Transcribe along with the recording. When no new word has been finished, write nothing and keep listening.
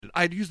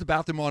I'd used the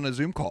bathroom on a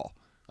Zoom call.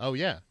 Oh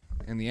yeah.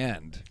 In the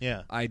end,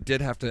 Yeah. I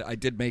did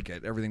make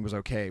it. Everything was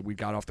okay. We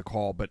got off the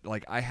call, but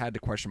like I had to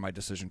question my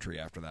decision tree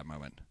after that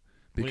moment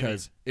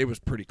because it was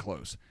pretty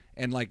close.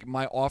 And like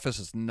my office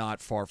is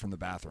not far from the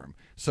bathroom,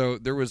 so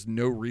there was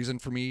no reason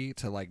for me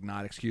to like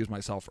not excuse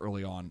myself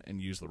early on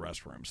and use the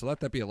restroom. So let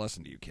that be a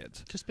lesson to you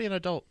kids. Just be an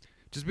adult.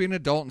 Just be an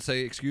adult and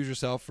say excuse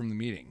yourself from the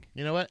meeting.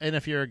 You know what? And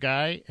if you're a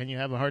guy and you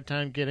have a hard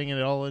time getting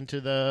it all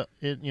into the,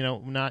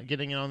 not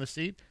getting it on the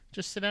seat,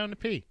 just sit down to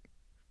pee.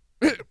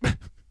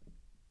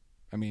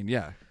 I mean,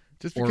 yeah.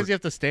 Just because you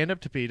have to stand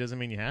up to pee doesn't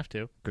mean you have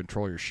to.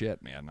 Control your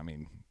shit, man. I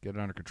mean, get it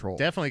under control.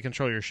 Definitely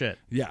control your shit.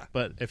 Yeah.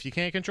 But if you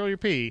can't control your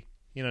pee,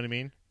 you know what I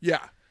mean?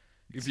 Yeah.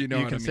 If you know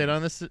you what can I mean. sit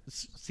on the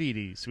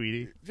seat,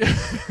 sweetie.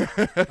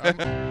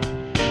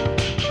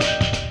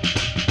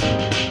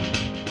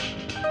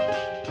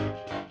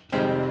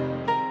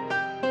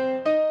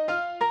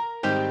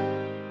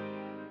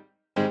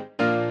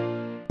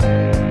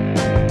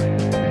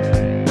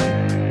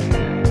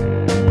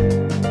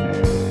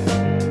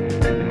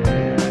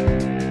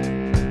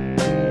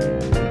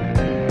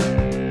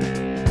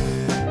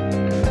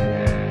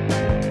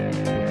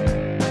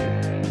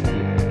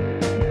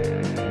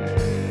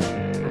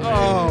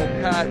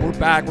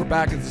 We're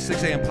back. It's the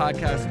 6 a.m.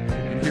 podcast,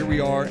 and here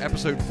we are,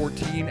 episode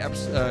 14,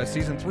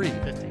 season 3.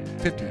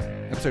 15.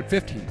 Episode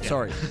 15, yeah.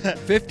 Sorry.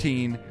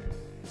 15,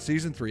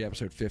 season 3,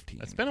 episode 15.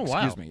 It's been a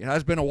while. Excuse me. It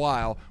has been a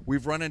while.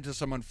 We've run into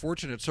some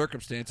unfortunate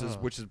circumstances,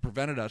 which has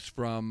prevented us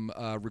from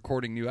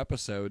recording new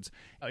episodes.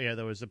 Oh, yeah,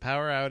 there was a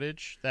power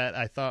outage that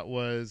I thought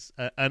was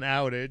an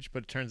outage,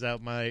 but it turns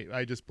out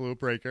I just blew a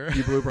breaker.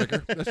 You blew a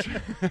breaker? That's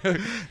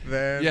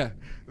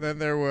Then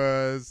there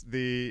was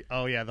the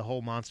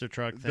whole monster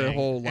truck thing. The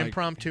whole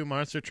impromptu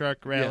monster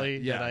truck rally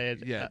that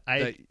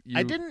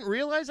I didn't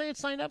realize I had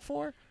signed up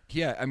for.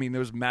 Yeah, I mean, there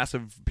was a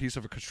massive piece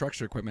of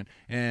construction equipment,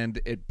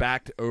 and it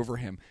backed over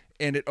him,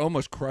 and it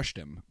almost crushed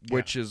him,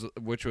 which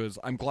was,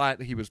 I'm glad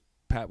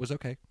Pat was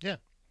okay. Yeah.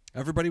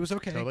 Everybody was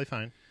okay. Totally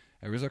fine.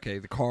 It was okay.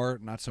 The car,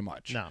 not so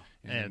much. No.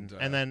 And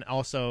then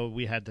also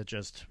we had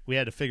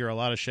to figure a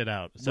lot of shit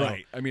out. So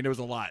right. I mean, it was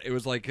a lot. It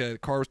was like a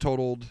car was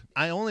totaled.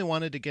 I only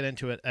wanted to get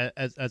into it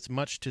as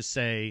much to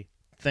say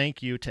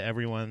thank you to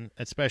everyone,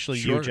 especially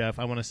you, Jeff.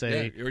 I want to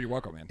say you're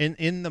welcome, man.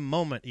 In the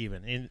moment,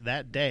 even in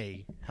that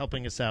day,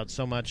 helping us out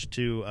so much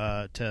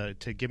to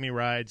give me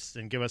rides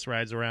and give us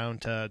rides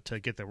around to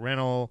get the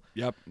rental.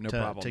 Yep, no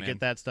problem, to man. get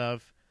that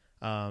stuff.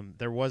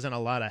 There wasn't a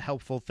lot of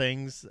helpful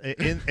things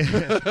in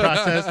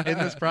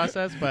this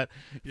process, but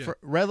for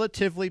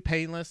relatively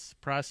painless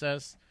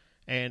process.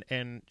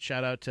 And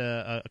shout out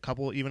to a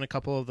couple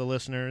of the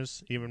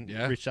listeners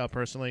reached out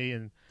personally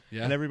and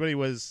everybody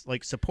was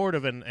like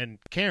supportive and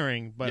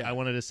caring. But I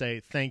wanted to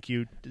say thank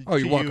you to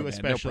you're welcome, you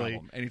especially. Man. No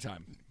problem.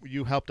 Anytime.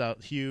 You helped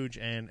out huge,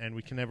 and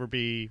we can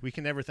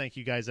never thank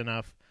you guys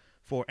enough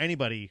for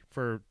anybody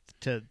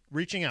to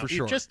reaching out. For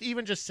sure.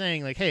 Even just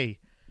saying like, hey.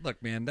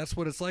 Look, man, that's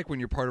what it's like when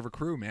you're part of a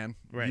crew, man.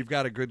 Right. You've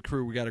got a good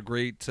crew. We got a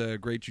great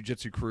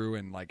jiu-jitsu crew,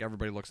 and like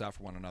everybody looks out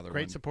for one another.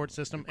 Great support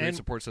system.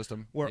 Support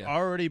system. We're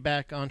already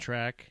back on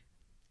track.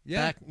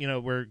 Yeah.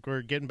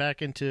 We're getting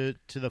back into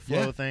the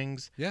flow of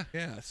things. Yeah.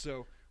 Yeah.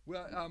 So,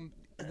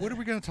 what are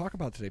we going to talk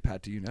about today,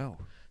 Pat? Do you know?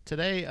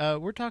 Today,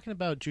 we're talking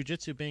about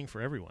jiu-jitsu being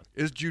for everyone.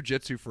 Is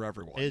jiu-jitsu for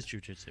everyone? Is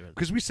jiu-jitsu?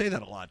 Because we say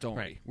that a lot, don't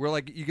we? We're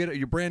like, you're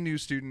a brand new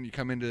student, you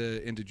come into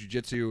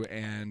jiu-jitsu,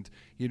 and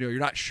you're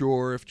not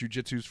sure if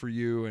jiu-jitsu's for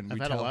you. And I've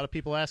had a lot of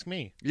people ask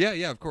me.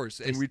 Yeah, of course.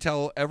 And we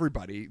tell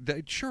everybody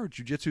that sure,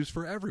 jiu-jitsu's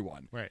for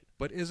everyone. Right.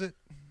 But is it?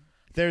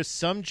 There's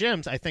some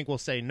gyms I think will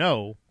say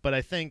no, but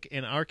I think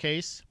in our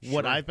case,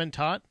 what I've been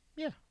taught,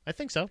 I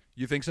think so.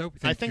 You think so?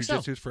 I think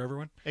jiu-jitsu's for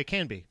everyone? It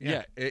can be.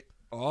 Yeah.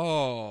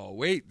 Oh,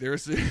 wait,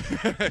 there's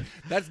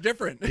that's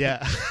different. Yeah.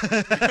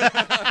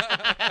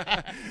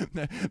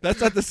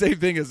 That's not the same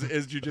thing as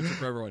jiu-jitsu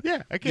for everyone.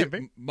 Yeah, it can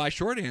be. My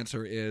short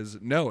answer is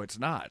no, it's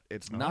not.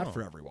 It's not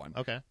for everyone.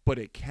 Okay. But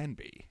it can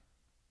be.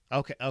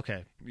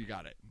 Okay. You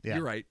got it. Yeah.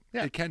 You're right.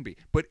 Yeah. It can be.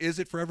 But is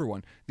it for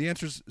everyone? The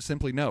answer is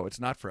simply no,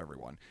 it's not for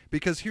everyone.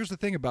 Because here's the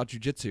thing about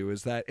jiu-jitsu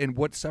is that, and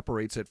what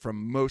separates it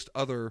from most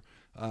other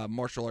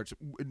martial arts,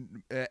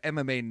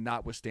 MMA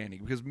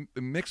notwithstanding, because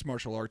mixed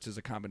martial arts is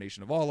a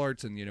combination of all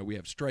arts, and we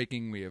have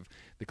striking, we have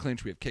the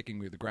clinch, we have kicking,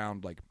 we have the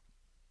ground,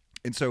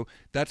 and so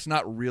that's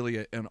not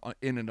really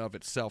in and of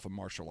itself a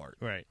martial art.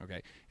 Right.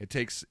 Okay. It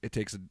takes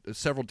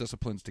several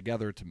disciplines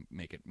together to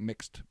make it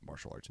mixed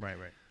martial arts. Right.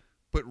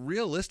 But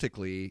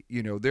realistically,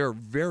 there are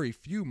very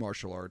few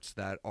martial arts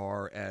that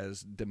are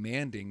as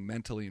demanding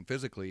mentally and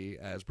physically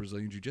as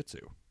Brazilian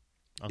Jiu-Jitsu.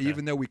 Okay.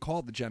 Even though we call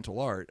it the gentle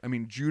art, I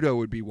mean, judo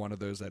would be one of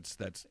those that's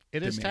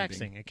it is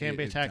taxing. It can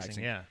be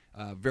taxing. Yeah.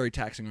 Very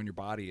taxing on your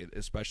body,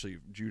 especially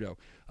judo.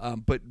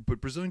 But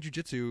Brazilian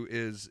Jiu-Jitsu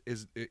is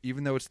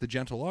even though it's the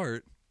gentle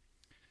art,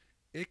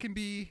 it can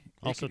be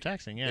also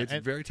taxing. Yeah, it's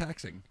very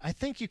taxing. I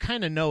think you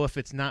kind of know if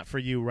it's not for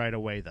you right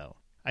away, though.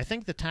 I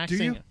think the taxing,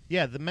 Do you?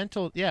 Yeah, the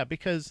mental,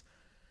 because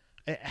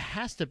it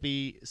has to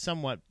be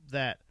somewhat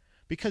that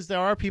because there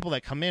are people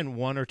that come in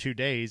 1 or 2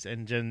 days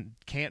and then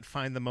can't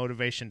find the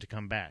motivation to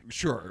come back.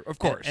 Sure, of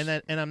course.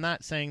 And I'm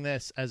not saying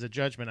this as a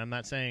judgment. I'm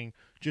not saying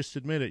just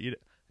admit it. You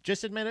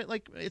just admit it.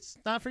 Like, it's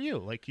not for you.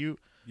 Like,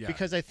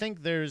 because I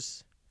think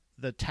there's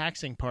the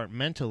taxing part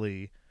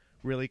mentally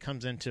really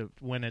comes into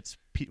when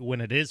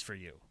it is for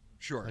you.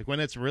 Sure. Like, when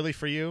it's really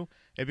for you,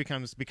 it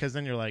becomes, because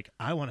then you're like,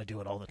 I want to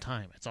do it all the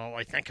time. It's all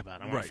I think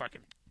about. I want to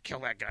fucking kill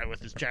that guy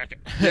with his jacket.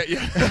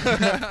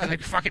 And I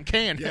fucking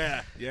can.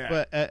 Yeah.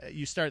 But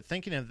you start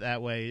thinking of it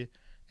that way,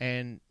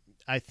 and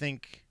I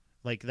think,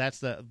 like,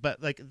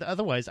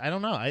 otherwise, I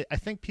don't know. I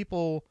think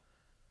people,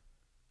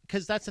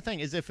 because that's the thing,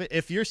 is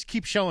if you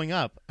keep showing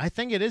up, I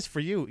think it is for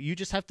you. You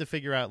just have to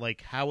figure out,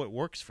 like, how it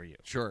works for you.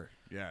 Sure.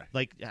 Yeah.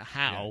 Like,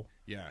 how.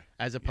 Yeah.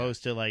 As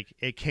opposed to, like,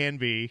 it can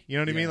be. You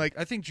know what I mean? Like,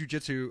 I think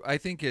jiu-jitsu, I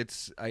think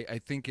it's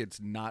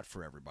not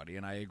for everybody,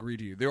 and I agree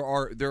to you.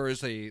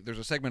 There's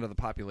a segment of the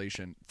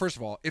population. First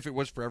of all, if it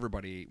was for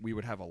everybody, we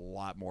would have a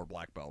lot more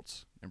black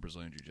belts in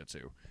Brazilian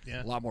jiu-jitsu.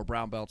 Yeah. A lot more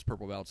brown belts,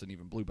 purple belts, and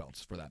even blue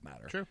belts for that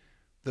matter. True.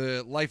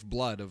 The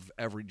lifeblood of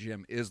every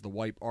gym is the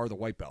white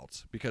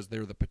belts, because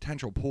they're the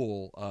potential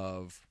pool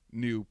of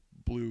new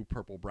blue,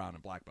 purple, brown,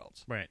 and black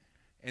belts. Right.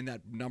 And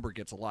that number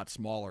gets a lot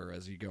smaller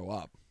as you go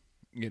up.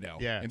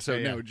 Yeah, and so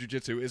no,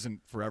 jiu-jitsu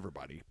isn't for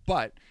everybody,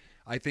 but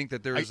I think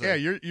that there's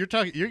you're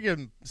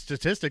giving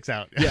statistics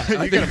out.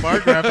 Yeah, you get a bar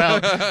graph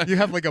out. You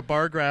have like a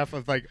bar graph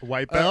of like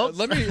white belts.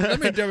 Let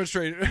me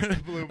demonstrate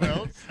blue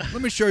belts.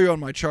 Let me show you on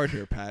my chart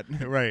here, Pat.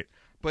 Right.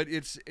 But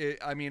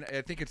I mean,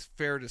 I think it's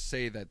fair to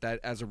say that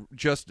as a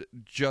just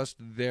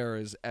there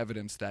is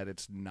evidence that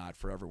it's not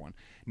for everyone.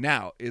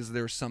 Now, is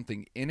there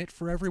something in it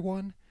for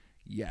everyone?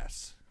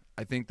 Yes,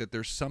 I think that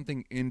there's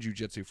something in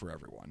jiu-jitsu for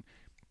everyone.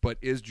 But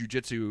is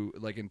jiu-jitsu,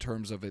 like, in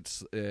terms of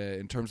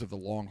the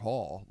long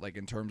haul, like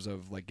in terms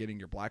of like getting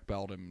your black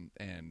belt and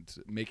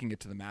making it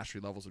to the mastery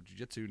levels of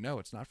jiu-jitsu? No,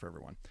 it's not for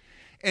everyone.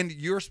 And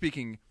you're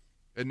speaking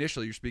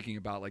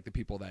about like the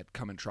people that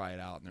come and try it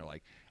out, and they're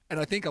like,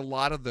 and I think a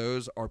lot of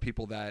those are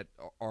people that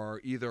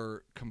are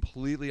either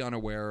completely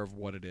unaware of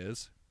what it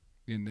is,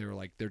 and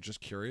they're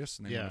just curious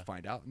and they want to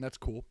find out, and that's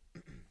cool.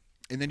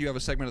 And then you have a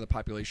segment of the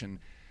population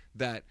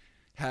that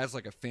has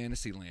like a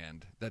fantasy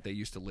land that they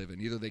used to live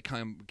in. Either they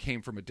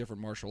came from a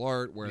different martial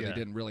art where they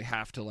didn't really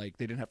have to, like,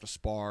 they didn't have to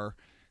spar,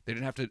 they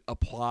didn't have to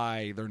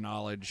apply their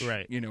knowledge,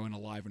 in a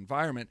live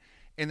environment.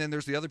 And then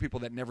there's the other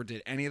people that never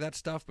did any of that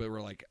stuff, but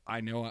were like,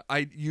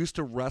 I used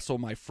to wrestle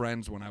my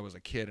friends when I was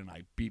a kid, and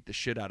I beat the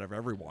shit out of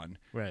everyone.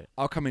 Right.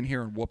 I'll come in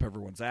here and whoop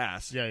everyone's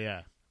ass.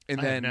 Yeah. And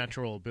I then have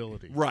natural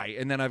ability. Right.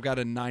 And then I've got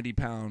a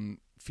 90-pound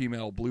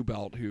female blue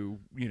belt who,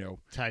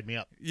 tied me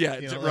up. Yeah,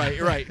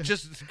 right.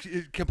 Just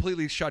it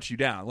completely shuts you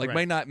down. Like,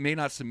 may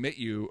not submit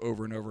you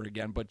over and over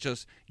again, but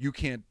just you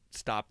can't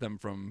stop them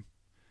from.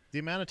 The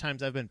amount of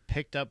times I've been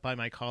picked up by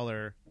my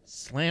collar,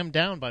 slammed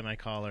down by my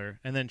collar,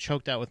 and then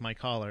choked out with my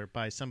collar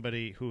by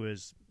somebody who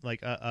is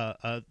like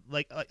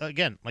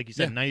again, like you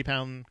said,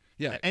 90-pound.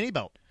 Yeah, any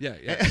belt. Yeah,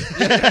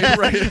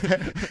 right.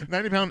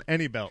 90-pound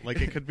any belt.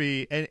 Like, it could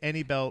be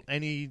any belt,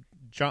 any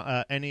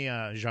genre. I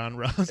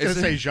was going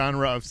to say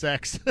genre of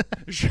sex.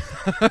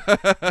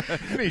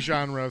 Any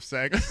genre of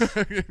sex.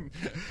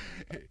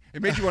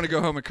 It made you want to go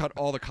home and cut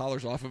all the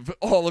collars off of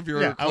all of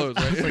your clothes.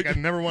 I was like, I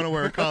never want to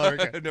wear a collar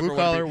again. Blue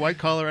collar, white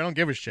collar, I don't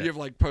give a shit. You have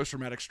like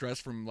post-traumatic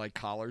stress from like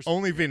collars.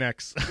 Only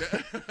V-necks.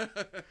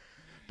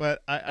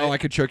 But I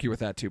could choke you with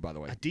that too, by the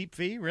way. A deep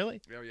V,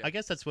 really? Yeah. I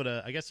guess that's what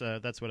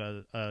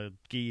a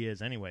gi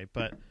is anyway.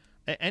 But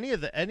any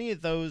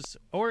of those,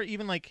 or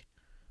even like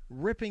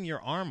ripping your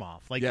arm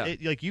off, like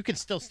like you can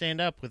still stand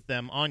up with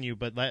them on you,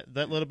 but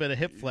that little bit of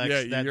hip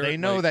flex that they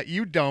know that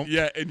you don't.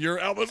 Yeah, and your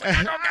elbows like,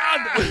 oh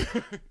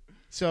God.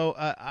 So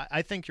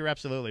I think you're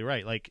absolutely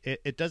right. Like,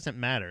 it doesn't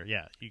matter.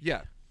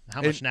 Yeah.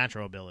 How much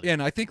natural ability?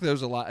 And I think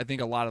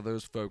a lot of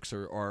those folks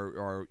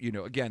are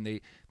again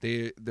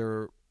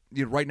they're.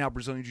 Right now,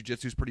 Brazilian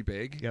Jiu-Jitsu is pretty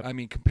big. Yep. I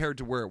mean, compared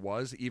to where it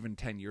was even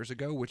 10 years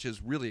ago, which is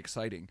really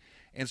exciting.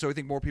 And so I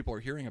think more people are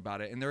hearing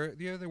about it, and they're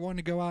wanting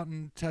to go out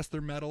and test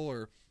their mettle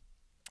or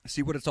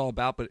see what it's all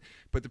about. But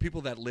the people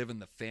that live in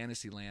the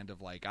fantasy land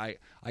of like I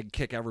can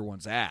kick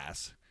everyone's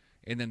ass,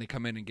 and then they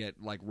come in and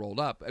get like rolled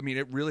up. I mean,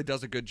 it really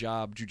does a good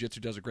job. Jiu-Jitsu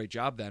does a great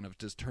job then of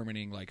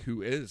determining like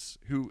who is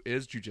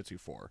Jiu-Jitsu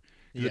for.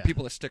 The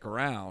people that stick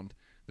around,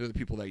 they're the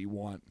people that you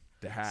want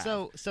to have.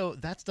 So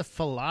that's the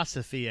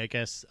philosophy, I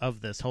guess,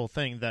 of this whole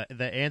thing.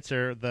 The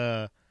answer,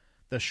 the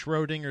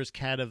Schrodinger's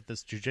cat of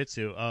this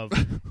jiu-jitsu of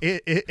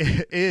it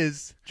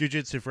is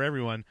jiu-jitsu for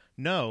everyone.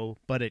 No,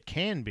 but it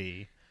can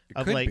be.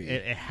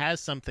 It has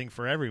something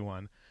for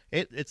everyone.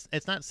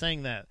 It's not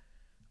saying that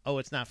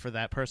it's not for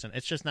that person.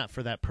 It's just not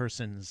for that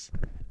person's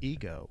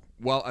ego.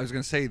 Well, I was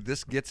going to say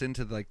this gets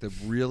into like the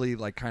really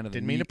like kind of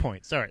didn't mean to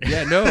point. Sorry.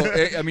 Yeah, no.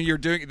 I mean, you're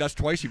doing that's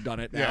twice you've done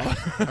it now.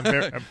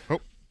 Yeah.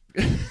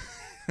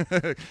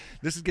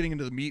 This is getting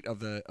into the meat of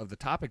the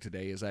topic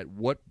today. Is that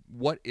what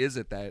is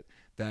it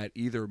that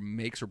either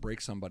makes or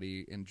breaks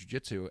somebody in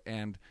jiu-jitsu?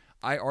 And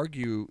I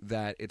argue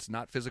that it's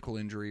not physical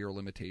injury or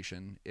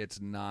limitation. It's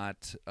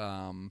not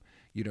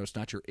it's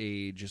not your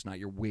age, it's not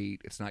your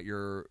weight, it's not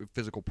your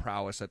physical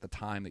prowess at the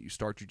time that you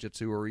start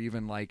jiu-jitsu, or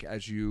even like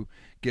as you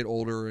get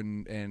older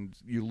and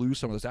you lose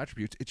some of those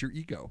attributes. It's your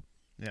ego.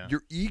 Yeah.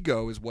 Your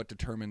ego is what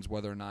determines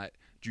whether or not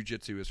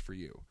jiu-jitsu is for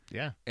you.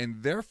 Yeah.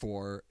 And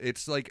therefore,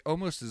 it's like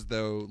almost as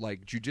though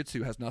like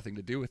jiu-jitsu has nothing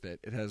to do with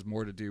it. It has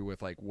more to do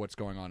with like what's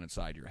going on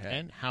inside your head.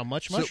 And how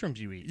much mushrooms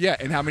you eat. Yeah,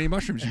 and how many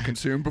mushrooms you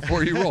consume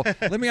before you roll.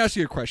 Let me ask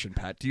you a question,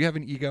 Pat. Do you have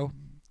an ego?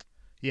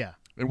 Yeah.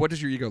 And what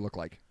does your ego look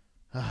like?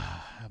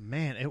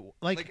 Man, it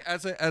Like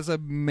as a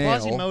male.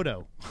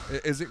 Quasimodo.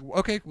 Is it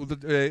okay? Well,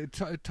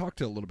 talk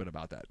to a little bit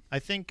about that. I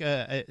think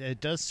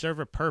it does serve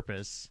a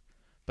purpose,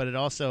 but it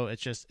also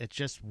it's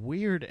just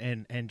weird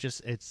and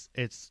just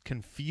it's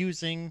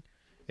confusing.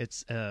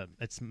 It's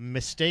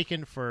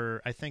mistaken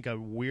for, I think, a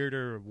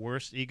weirder,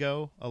 worse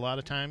ego a lot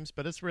of times,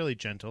 but it's really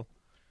gentle.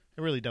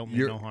 It really don't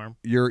mean no harm.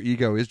 Your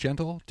ego is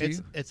gentle to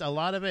you? It's a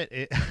lot of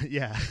it.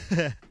 Yeah.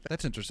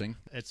 That's interesting.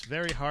 It's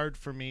very hard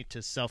for me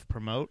to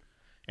self-promote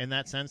in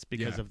that sense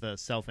because of the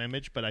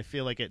self-image, but I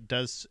feel like it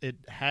does.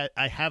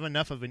 I have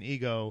enough of an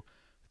ego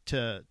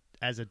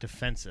as a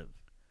defensive.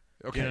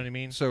 Okay. You know what I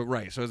mean? So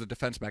as a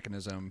defense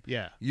mechanism,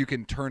 yeah, you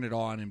can turn it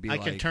on and be I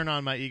can turn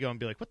on my ego and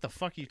be like, "What the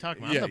fuck are you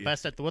talking about? I'm the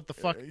best at the what the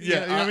fuck."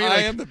 Yeah, you know what I mean?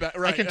 I am the best.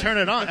 Right. I can turn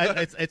it on.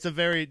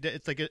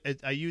 It's like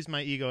I use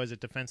my ego as a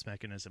defense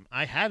mechanism.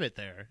 I have it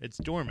there. It's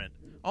dormant.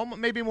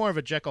 Maybe more of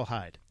a Jekyll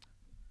Hyde.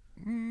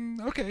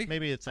 Okay.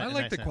 Maybe it's. I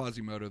like the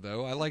Quasimodo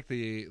though. I like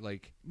the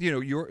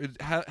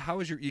how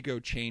has your ego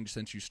changed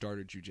since you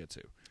started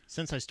jiu-jitsu?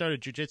 Since I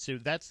started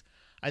jiu-jitsu,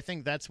 I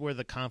think that's where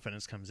the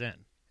confidence comes in.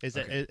 Is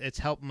that it's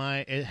helped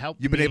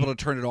You've been me, able to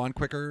turn it on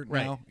quicker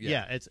right. now?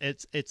 Yeah,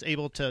 it's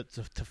able to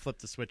flip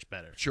the switch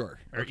better. Sure.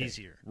 Or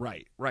easier.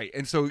 Right.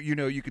 And so,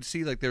 you can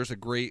see like there's a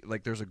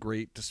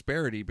great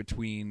disparity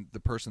between the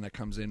person that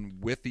comes in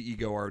with the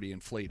ego already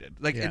inflated.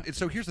 Like and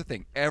so here's the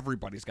thing,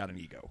 everybody's got an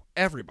ego.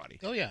 Everybody.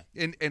 Oh yeah.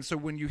 And so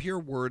when you hear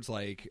words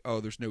like, "Oh,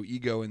 there's no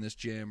ego in this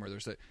gym," or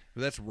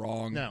that's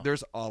wrong. No.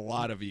 There's a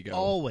lot of ego.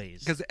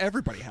 Always. Because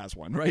everybody has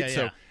one, right?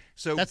 Yeah.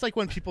 So that's like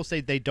when people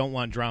say they don't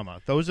want drama.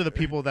 Those are the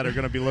people that are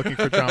going to be looking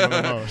for drama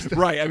the most.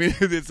 Right. I mean,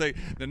 it's like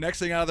the next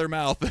thing out of their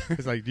mouth.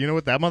 It's like, do you know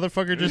what that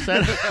motherfucker just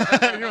said?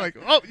 And you're like,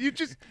 oh, you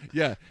just.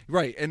 Yeah.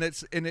 Right. And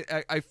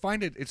I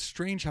find it's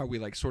strange how we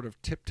like sort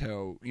of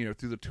tiptoe,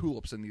 through the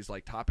tulips in these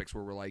like topics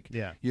where we're like,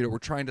 we're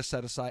trying to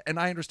set aside. And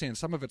I understand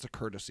some of it's a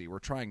courtesy. We're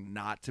trying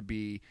not to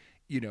be,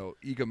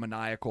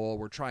 egomaniacal.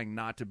 We're trying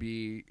not to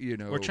be,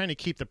 We're trying to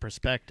keep the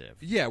perspective.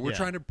 Yeah, we're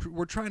trying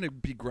to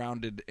be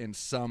grounded in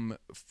some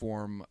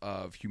form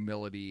of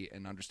humility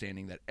and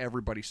understanding that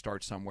everybody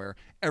starts somewhere.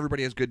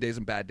 Everybody has good days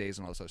and bad days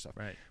and all this other stuff.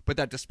 Right. But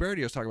that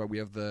disparity I was talking about, we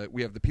have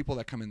the people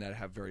that come in that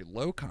have very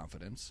low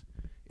confidence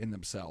in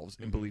themselves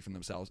and belief in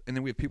themselves, and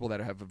then we have people that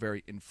have a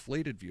very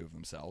inflated view of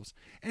themselves,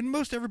 and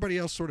most everybody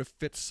else sort of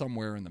fits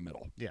somewhere in the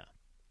middle. Yeah.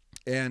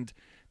 And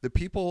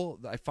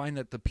I find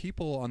that the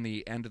people on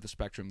the end of the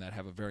spectrum that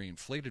have a very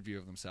inflated view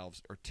of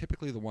themselves are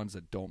typically the ones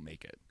that don't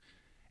make it.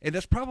 And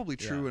that's probably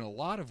true in a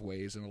lot of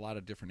ways in a lot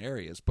of different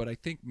areas. But I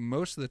think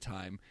most of the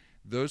time,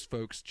 those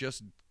folks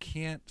just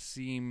can't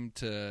seem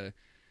to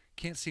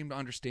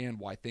understand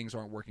why things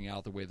aren't working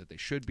out the way that they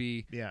should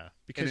be. Yeah,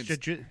 because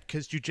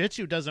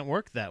jiu-jitsu doesn't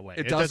work that way.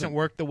 It doesn't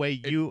work the way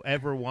you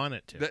ever want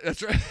it to.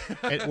 That's right.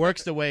 It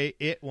works the way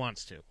it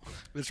wants to.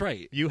 That's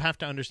right. You have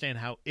to understand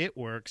how it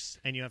works,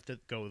 and you have to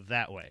go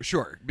that way.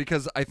 Sure,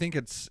 because I think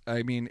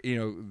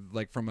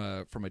like from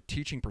a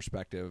teaching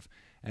perspective,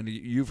 and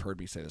you've heard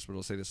me say this, but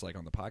I'll say this like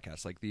on the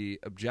podcast, like the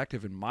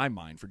objective in my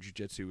mind for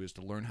jiu-jitsu is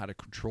to learn how to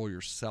control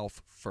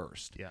yourself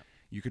first. Yeah.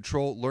 You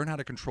learn how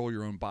to control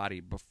your own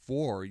body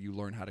before you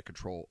learn how to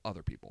control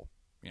other people,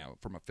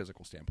 from a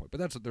physical standpoint.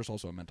 But there's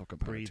also a mental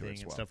component to it as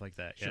well. And stuff like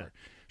that. Yeah.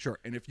 Sure.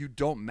 And if you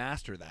don't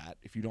master that,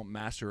 if you don't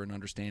master an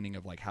understanding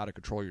of like how to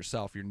control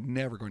yourself, you're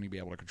never going to be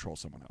able to control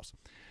someone else.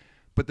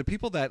 But the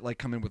people that like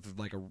come in with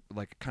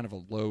like kind of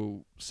a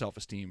low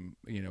self-esteem,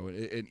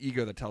 an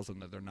ego that tells them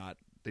that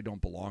they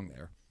don't belong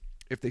there,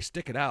 if they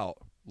stick it out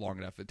long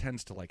enough, it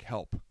tends to like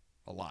help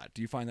a lot.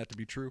 Do you find that to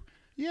be true?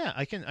 Yeah,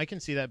 I can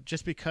see that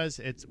just because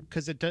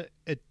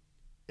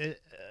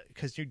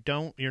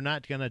you're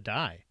not gonna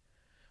die.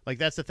 Like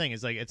that's the thing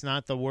is like it's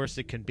not the worst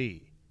it can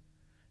be.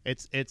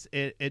 It's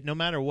no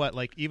matter what,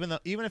 like even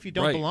if you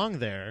don't belong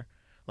there,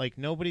 like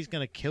nobody's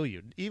gonna kill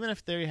you. Even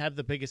if they have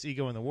the biggest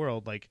ego in the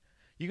world, like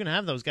you can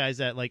have those guys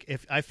that like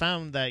if I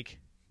found like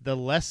the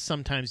less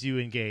sometimes you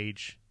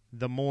engage,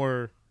 the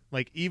more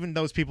like even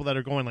those people that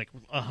are going like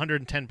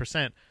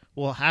 110%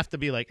 will have to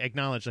be like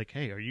acknowledged like,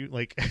 hey, are you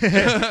like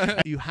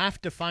you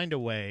have to find a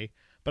way,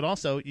 but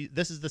also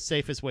this is the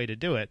safest way to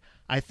do it.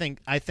 I think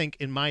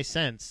in my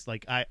sense,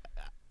 like I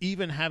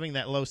even having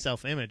that low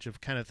self-image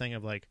of kind of thing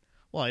of like,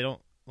 well, I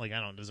don't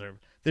deserve.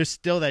 There's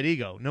still that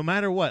ego. No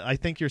matter what, I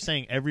think you're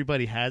saying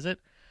everybody has it.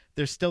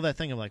 There's still that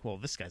thing of like, well,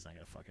 this guy's not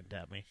going to fucking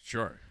dab me.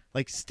 Sure.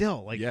 Like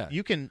still, like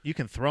you can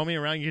throw me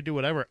around, you can do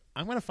whatever.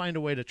 I'm gonna find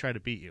a way to try to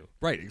beat you.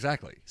 Right,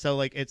 exactly. So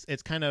like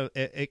it's kind of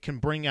it can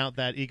bring out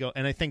that ego,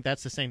 and I think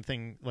that's the same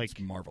thing. Like it's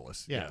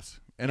marvelous. Yeah. Yes,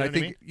 And You know I what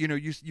think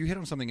mean? you hit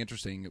on something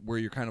interesting where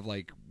you're kind of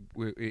like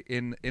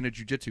in a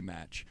jiu-jitsu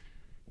match,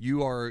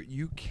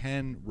 you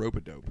can rope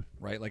a dope,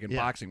 right? Like in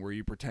boxing, where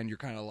you pretend you're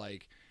kind of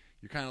like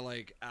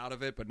out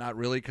of it, but not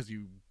really, because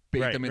you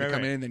bait them into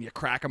coming in, and then you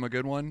crack them a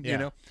good one, you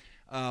know.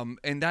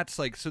 And that's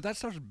like, so that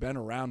stuff's been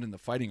around in the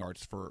fighting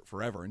arts for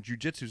forever, and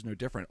jiu-jitsu is no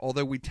different.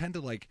 Although we tend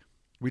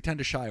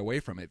to shy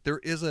away from it. There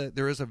is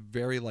a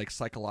very like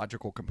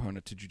psychological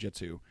component to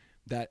jiu-jitsu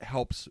that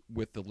helps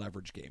with the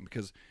leverage game,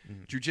 because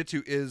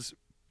jiu-jitsu is,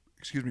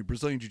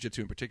 Brazilian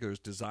jiu-jitsu in particular is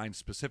designed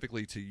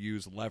specifically to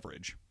use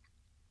leverage.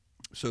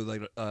 So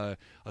that a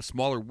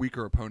smaller,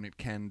 weaker opponent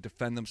can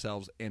defend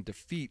themselves and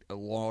defeat a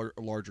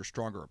larger,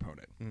 stronger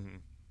opponent. Mm-hmm.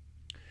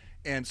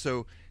 And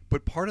so,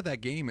 but part of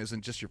that game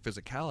isn't just your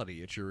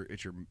physicality; it's your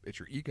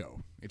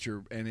ego, it's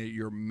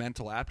your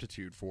mental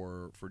aptitude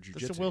for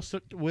jiu-jitsu. It's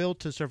the will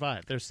to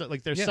survive. There's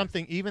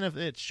something, even if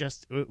it's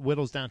just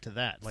whittles down to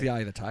that. It's the eye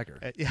of the tiger.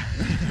 Yeah.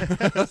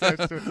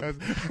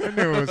 I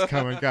knew it was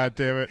coming. God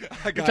damn it!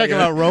 You're talking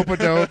about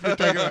rope-a-dope. You're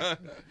talking about.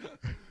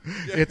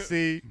 It's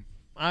the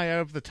eye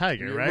of the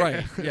tiger, right?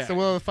 Right. Yeah. It's the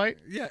will of the fight.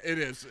 Yeah, it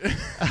is.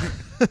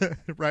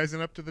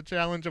 Rising up to the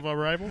challenge of our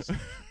rivals.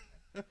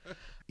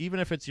 Even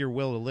if it's your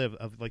will to live,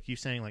 of like you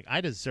saying, like,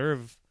 I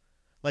deserve,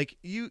 like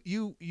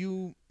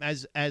you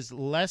as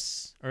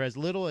less or as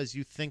little as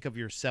you think of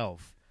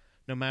yourself,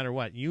 no matter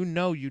what, you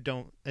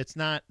don't. It's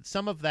not.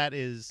 Some of that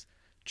is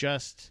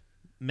just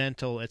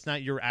mental. It's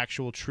not your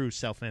actual true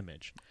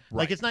self-image. Right.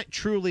 Like, it's not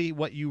truly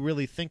what you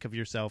really think of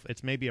yourself.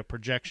 It's maybe a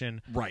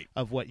projection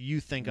of what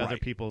you think other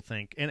people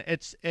think. And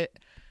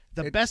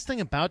the best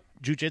thing about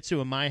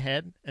jiu-jitsu in my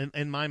head,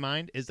 in my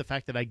mind, is the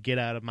fact that I get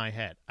out of my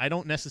head. I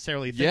don't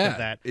necessarily think of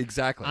that.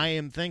 Exactly. I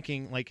am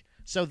thinking, like,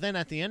 so then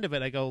at the end of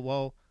it, I go,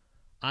 well,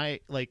 I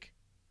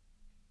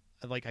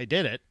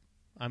did it.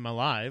 I'm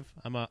alive.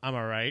 I'm all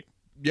right.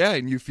 Yeah,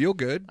 and you feel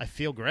good. I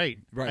feel great.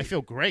 Right. I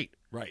feel great.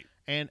 Right.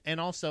 And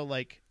also,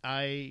 like,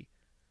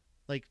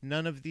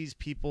 none of these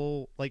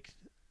people, like,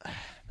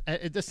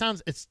 this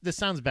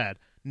sounds bad.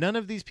 None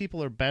of these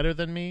people are better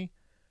than me,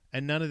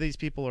 and none of these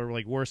people are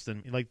like worse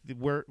than me. Like,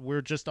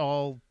 we're just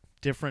all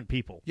different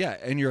people. Yeah,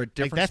 and you're at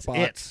different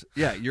spots. It.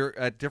 Yeah, you're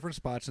at different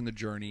spots in the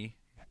journey,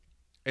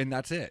 and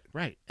that's it.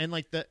 Right. And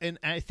and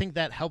I think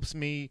that helps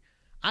me.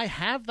 I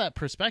have that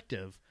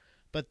perspective,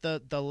 but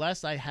the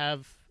less I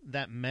have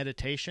that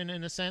meditation,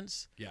 in a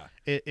sense,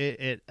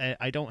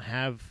 I don't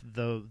have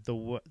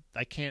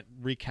I can't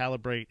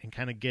recalibrate and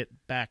kind of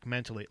get back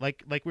mentally.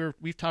 Like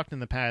we've talked in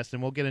the past,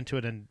 and we'll get into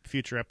it in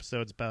future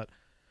episodes about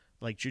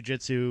like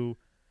jiu-jitsu.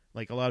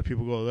 Like, a lot of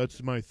people go,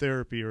 that's my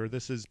therapy, or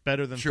this is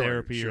better than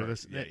therapy, or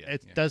this.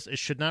 It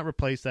should not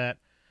replace that.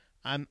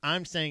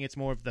 I'm saying it's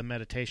more of the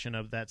meditation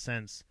of that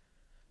sense,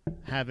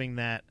 having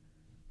that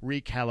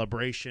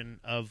recalibration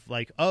of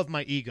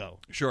my ego.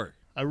 Sure.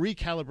 A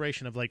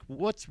recalibration of like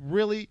what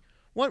really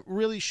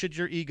should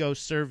your ego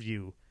serve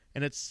you,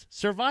 and it's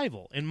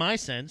survival in my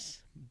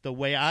sense. The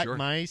way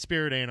my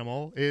spirit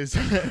animal is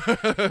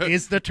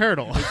is the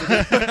turtle.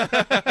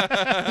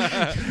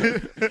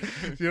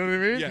 You know what I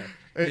mean? Yeah.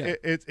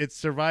 It's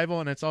survival,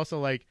 and it's also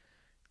like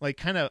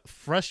kind of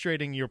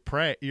frustrating your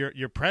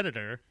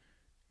predator,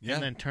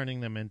 and then turning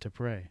them into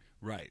prey.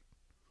 Right.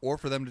 Or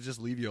for them to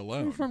just leave you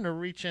alone. Or for them to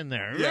reach in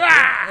there.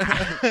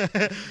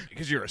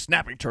 Because you're a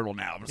snapping turtle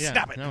now.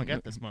 Snap it. Now I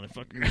got this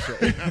motherfucker.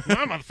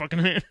 My motherfucking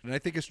hand. And I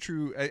think it's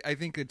true. I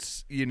think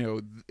it's,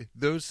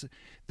 there's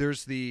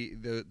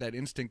that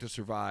instinct to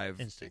survive.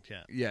 Instinct,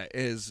 yeah. Yeah,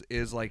 is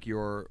like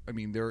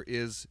there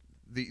is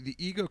the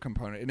ego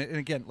component. And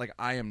again, like,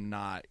 I am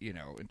not,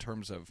 in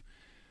terms of,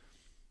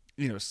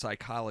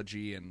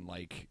 psychology and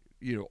like,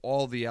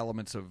 all the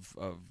elements of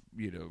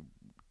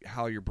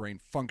how your brain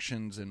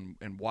functions and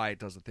why it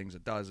does the things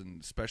it does,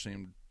 and especially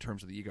in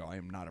terms of the ego, I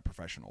am not a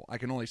professional. I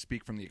can only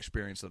speak from the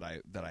experience that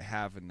I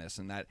have in this,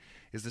 and that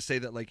is to say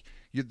that like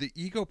the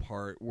ego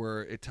part,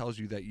 where it tells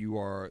you that you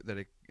are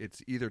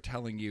it's either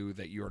telling you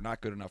that you are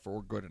not good enough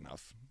or good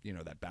enough,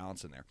 that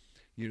balance in there.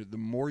 The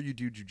more you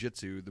do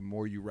jiu-jitsu, the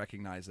more you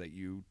recognize that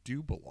you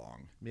do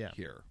belong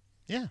here.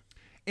 Yeah.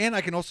 And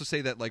I can also say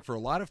that, like, for a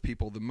lot of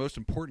people, the most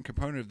important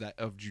component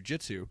of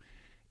jiu-jitsu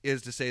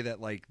is to say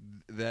that, like,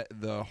 that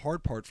the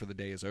hard part for the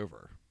day is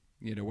over.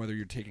 Whether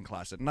you're taking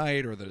class at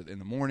night or in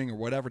the morning or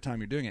whatever time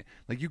you're doing it,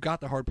 like, you got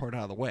the hard part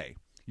out of the way.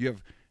 You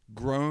have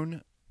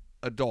grown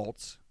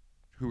adults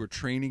who are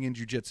training in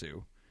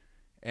jiu-jitsu,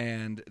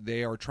 and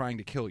they are trying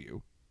to kill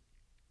you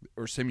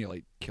or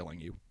simulate killing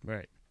you.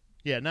 Right.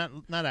 Yeah, not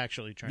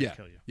actually trying to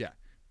kill you. Yeah,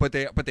 but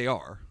they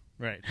are.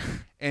 Right.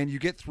 And you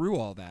get through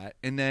all that,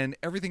 and then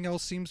everything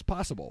else seems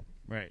possible.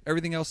 Right.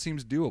 Everything else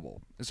seems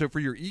doable. And so for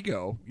your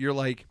ego, you're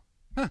like,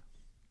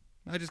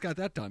 I just got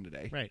that done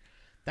today. Right.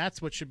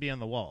 That's what should be on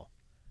the wall.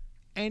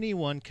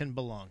 Anyone can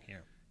belong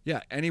here.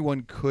 Yeah,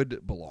 anyone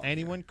could belong.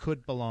 Anyone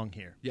could belong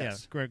here.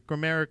 Yes. Yeah.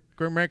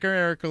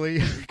 Grammatically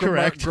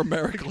correct.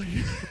 Grammatically.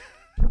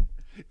 Do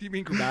you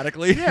mean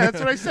grammatically? Yeah, that's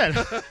what I said.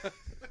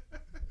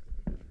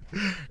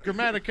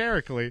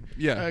 Grammatically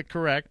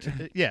correct.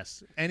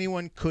 Yes,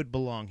 anyone could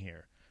belong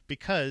here,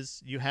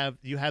 because you have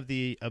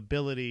the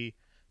ability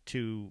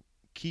to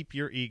keep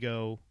your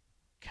ego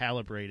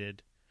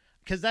calibrated,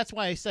 because that's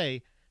why I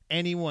say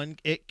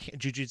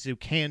jiu-jitsu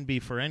can be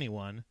for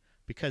anyone,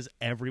 because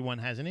everyone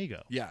has an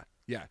ego. Yeah.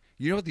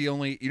 You know what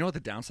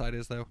the downside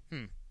is though?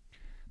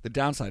 The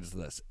downside is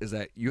this: is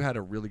that you had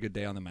a really good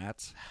day on the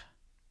mats,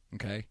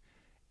 okay,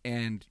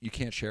 and you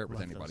can't share it with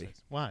anybody.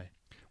 Why?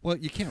 Well,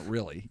 you can't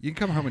really. You can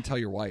come home and tell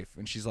your wife,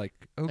 and she's like,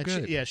 "Oh, and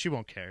good." She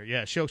won't care.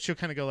 Yeah, she'll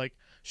kind of go like,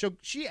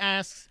 she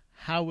asks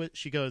how it.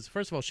 She goes,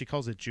 first of all, she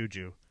calls it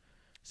juju,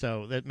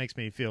 so that makes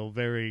me feel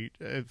very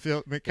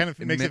it kind of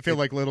makes it feel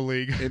like Little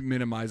League. It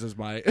minimizes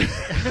my.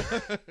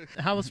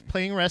 How was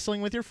playing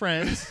wrestling with your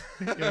friends?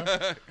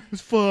 It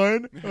was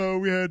fun.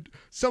 We had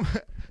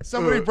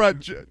somebody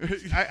brought.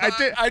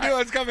 I knew it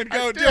was coming.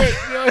 Go do it.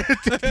 I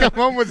did come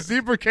home with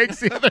zebra cakes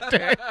the other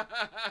day.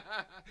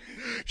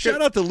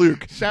 Shout out to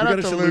Luke. Shout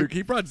out to Luke.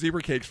 He brought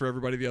zebra cakes for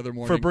everybody the other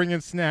morning. For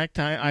bringing snack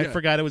time. I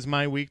forgot it was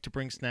my week to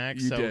bring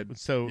snacks. You did.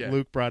 So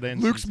Luke brought in.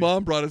 Luke's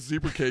mom brought us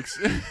zebra cakes.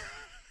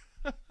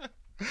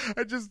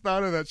 I just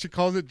thought of that. She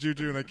calls it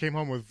juju, and I came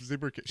home with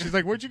zebra cakes. She's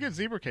like, "Where'd you get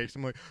zebra cakes?"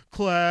 I'm like,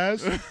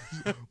 "Class."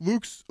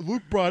 Luke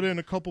brought in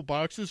a couple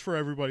boxes for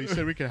everybody. He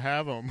said we could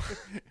have them.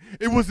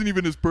 It wasn't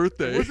even his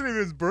birthday. It wasn't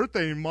even his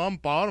birthday, and Mom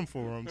bought them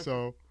for him.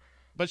 So,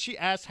 but she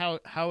asked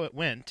how it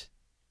went,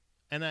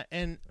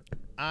 and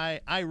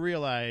I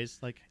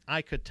realized, like,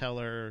 I could tell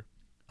her,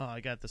 "Oh, I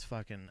got this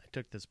I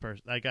took this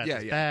person. I got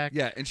this back."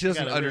 Yeah, and she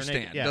doesn't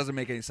understand. It doesn't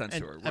make any sense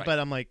to her. Right. But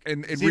I'm like,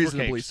 and zebra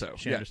reasonably cakes, so.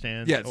 She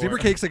understands. Yeah, zebra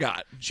cakes I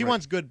got. She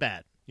wants good,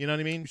 bad. You know what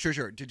I mean?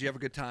 Sure. Did you have a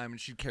good time?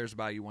 And she cares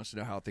about you, wants to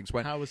know how things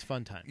went. How was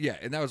fun time? Yeah,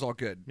 and that was all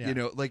good. Yeah. You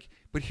know, like,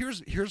 but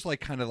here's like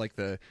kind of like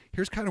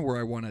here's kind of where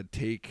I want to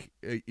take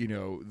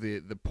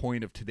the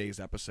point of today's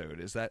episode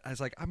is that I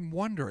was like, I'm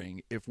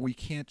wondering if we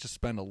can't just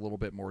spend a little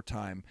bit more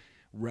time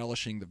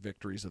relishing the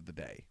victories of the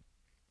day.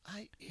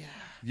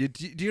 Do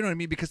you know what I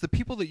mean? Because the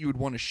people that you would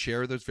want to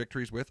share those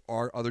victories with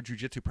are other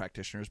jiu-jitsu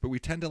practitioners, but we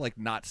tend to like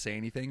not say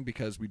anything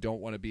because we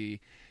don't want to be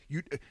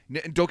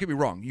and don't get me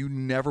wrong, you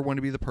never want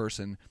to be the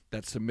person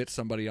that submits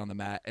somebody on the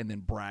mat and then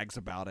brags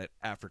about it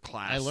after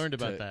class. I learned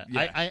about that.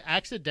 Yeah. I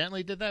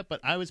accidentally did that,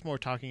 but I was more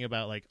talking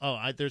about like,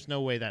 there's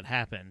no way that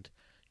happened.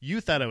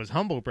 You thought I was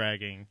humble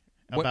bragging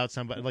about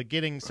somebody, like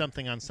getting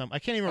something on some. I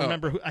can't even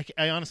remember who.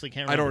 I honestly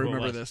can't remember. I don't who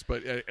remember it was.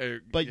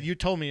 this, but you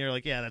told me, you're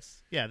like, you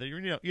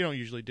don't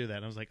usually do that.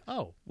 And I was like,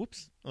 oh,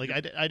 whoops. Like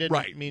I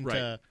didn't mean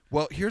to.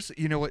 Well, here's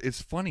what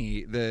it's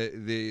funny.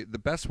 The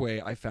best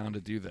way I found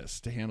to do this,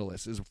 to handle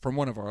this, is from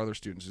one of our other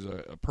students, who's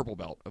a purple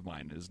belt of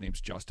mine. His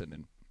name's Justin,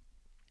 and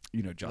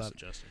you know Justin. Love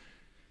Justin.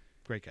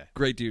 Great guy.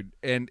 Great dude.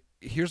 And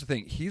here's the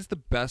thing. He's the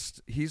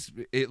best. He's,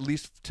 at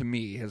least to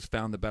me, has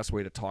found the best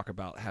way to talk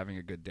about having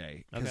a good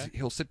day. Because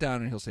he'll sit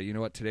down and he'll say, you know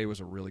what, today was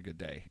a really good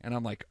day. And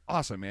I'm like,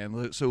 awesome,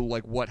 man. So,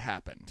 like, what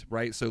happened,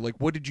 right? So, like,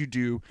 what did you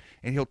do?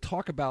 And he'll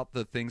talk about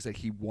the things that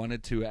he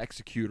wanted to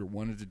execute or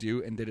wanted to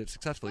do and did it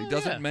successfully. He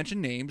doesn't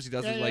mention names. He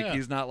doesn't,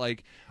 he's not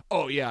like,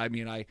 oh, yeah, I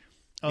mean,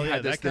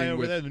 had this that guy thing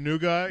over there, the new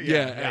guy.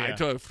 I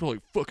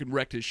totally fucking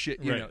wrecked his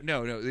shit. You Right.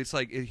 know, no. It's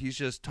like he's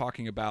just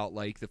talking about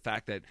like the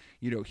fact that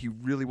he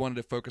really wanted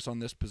to focus on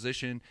this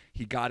position.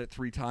 He got it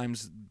 3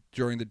 times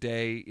during the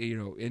day.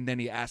 And then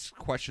he asks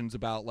questions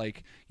about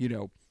like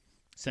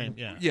same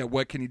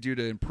what can he do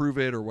to improve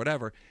it or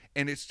whatever.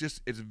 And it's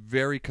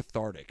very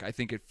cathartic. I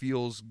think it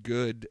feels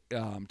good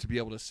to be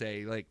able to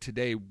say like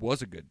today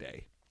was a good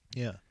day.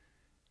 Yeah.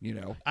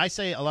 I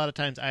say a lot of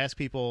times I ask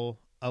people.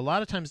 A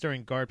lot of times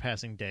during guard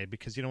passing day,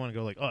 because you don't want to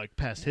go like, I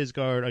passed his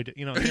guard.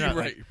 You're not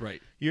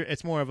right.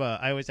 It's more of a.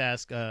 I always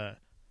ask,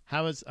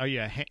 was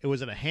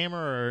it a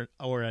hammer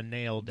or a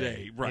nail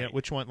day? Right.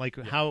 Which one? Like,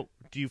 how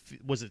do you?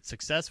 Was it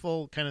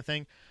successful? Kind of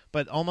thing.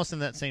 But almost in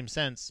that same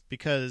sense,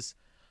 because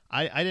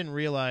I didn't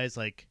realize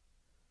like,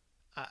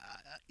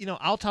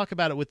 I'll talk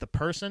about it with the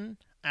person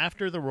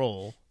after the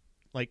roll.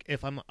 Like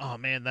if I'm, oh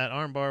man, that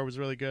arm bar was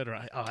really good, or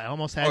I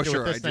almost had to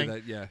with this thing. Do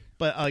that, yeah.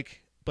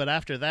 But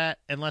after that,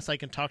 unless I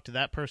can talk to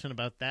that person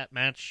about that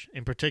match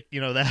in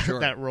particular,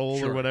 that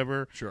role or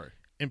whatever,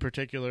 in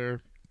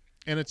particular,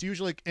 and it's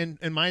usually, in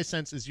my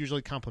sense, is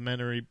usually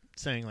complimentary,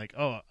 saying like,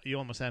 "Oh, you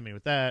almost had me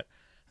with that.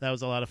 That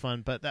was a lot of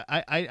fun." But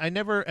I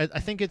never. I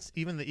think it's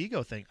even the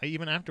ego thing.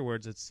 Even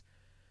afterwards,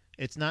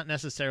 it's not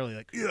necessarily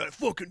like, "Yeah,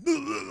 fucking."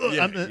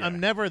 I'm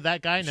never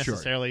that guy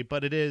necessarily,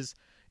 but it is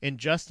in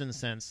Justin's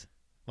sense.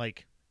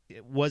 Like,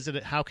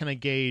 how can I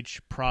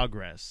gauge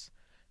progress?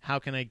 How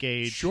can I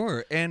gauge?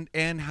 Sure, and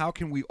how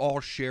can we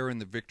all share in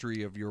the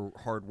victory of your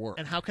hard work?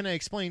 And how can I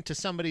explain to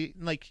somebody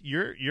like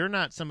you're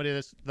not somebody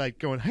that's like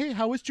going, "Hey,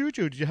 how was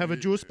Juju? Did you have a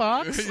juice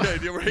box?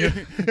 Did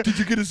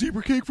you get a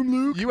zebra cake from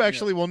Luke?" You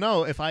actually will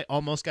know if I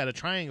almost got a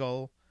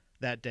triangle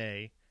that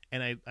day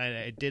and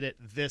I did it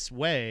this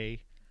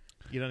way.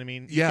 You know what I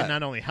mean? You can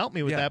not only help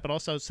me with that, but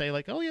also say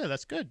like, "Oh yeah,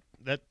 that's good.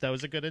 That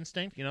was a good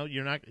instinct."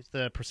 You're not,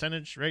 the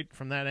percentage rate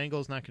from that angle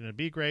is not going to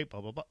be great.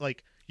 Blah blah blah.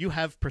 Like, you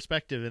have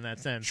perspective in that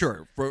sense.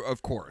 Sure,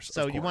 of course.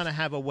 So you want to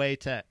have a way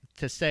to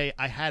say,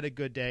 I had a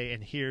good day,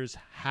 and here's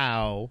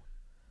how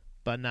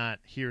but not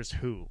here's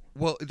who.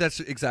 Well, that's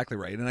exactly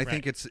right, and I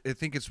think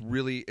it's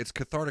really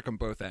cathartic on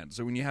both ends.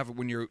 So when you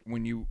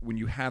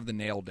have the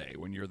nail day,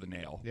 when you're the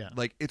nail,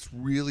 like it's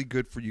really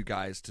good for you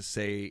guys to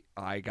say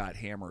I got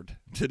hammered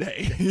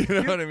today. You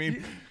know what I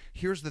mean?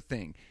 Here's the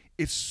thing: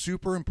 it's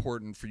super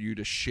important for you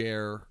to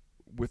share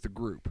with the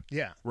group,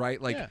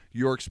 right? Like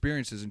your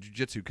experiences in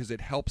jiu-jitsu, because it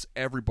helps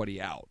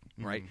everybody out,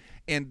 right?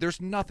 And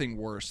there's nothing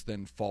worse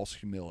than false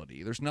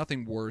humility. There's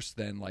nothing worse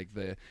than like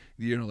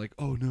like,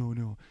 oh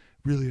no,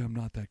 really, I'm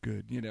not that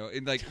good,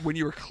 and like when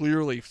you were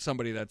clearly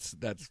somebody that's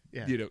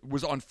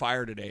was on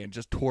fire today and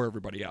just tore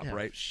everybody up,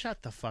 right?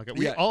 Shut the fuck up.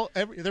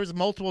 There was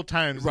multiple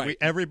times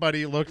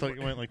everybody looked like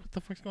went like, what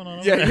the fuck's going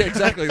on? Yeah,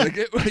 exactly.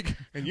 Like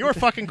in your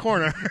fucking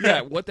corner.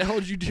 What the hell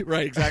did you do?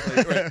 Right,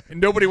 exactly. Right. And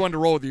nobody wanted to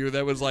roll with you.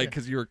 That was like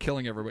because you were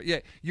killing everybody.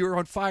 Yeah, you were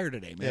on fire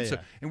today, man.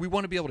 And we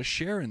want to be able to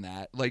share in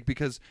that, like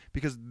because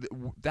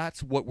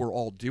that's what we're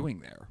all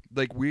doing there.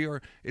 Like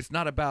it's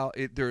not about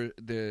it.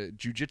 The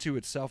jiu-jitsu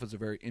itself is a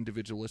very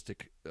individualistic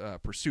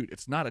pursuit.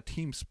 It's not a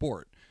team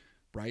sport,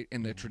 right,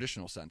 in the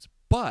traditional sense,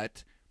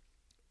 but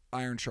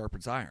iron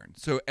sharpens iron.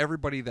 So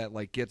everybody that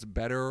like gets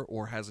better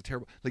or has a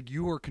terrible, like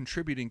you are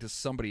contributing to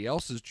somebody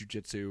else's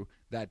jiu-jitsu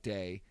that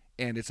day,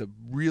 and it's a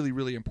really,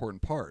 really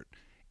important part.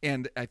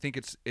 And I think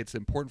it's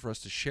important for us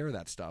to share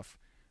that stuff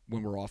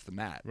when we're off the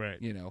mat,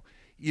 right?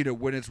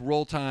 When it's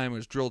roll time,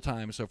 it's drill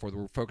time, and so forth,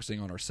 we're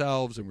focusing on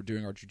ourselves and we're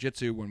doing our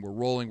jiu-jitsu. When we're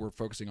rolling, we're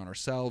focusing on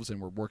ourselves and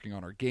we're working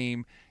on our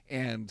game,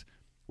 and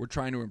we're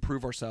trying to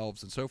improve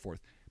ourselves and so forth.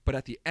 But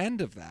at the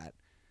end of that,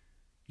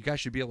 you guys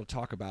should be able to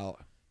talk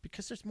about,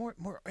 because there's more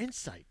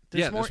insight.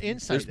 There's more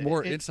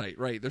insight,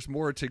 right? There's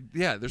more to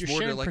There's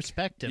more to like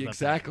perspective.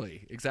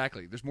 Exactly.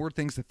 There's more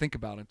things to think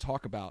about and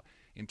talk about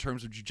in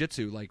terms of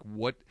jiu-jitsu, like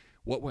what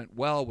went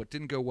well, what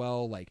didn't go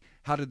well, like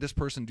how did this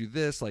person do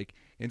this, like.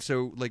 And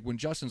so like when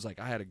Justin's like,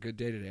 I had a good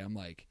day today, I'm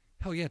like,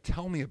 hell yeah,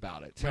 tell me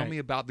about it. Tell me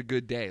about the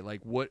good day.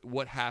 Like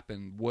what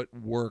happened, what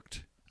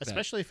worked.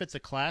 Especially if it's a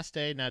class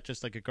day, not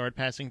just like a guard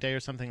passing day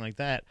or something like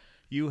that.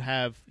 You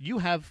have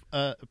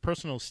a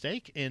personal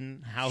stake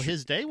in how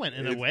his day went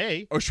in a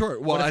way. Oh, sure.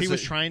 Well, what if he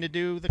was trying to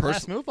do the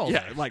class move all day?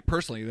 Yeah, like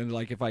personally, then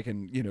like if I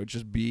can,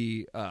 just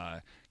be,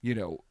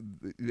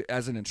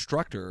 as an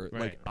instructor,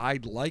 like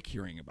I'd like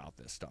hearing about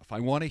this stuff.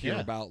 I want to hear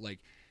about like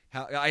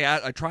how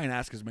I try and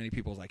ask as many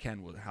people as I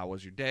can. How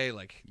was your day?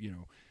 Like,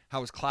 how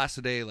was class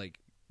today? Like,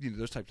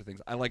 those types of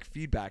things. I like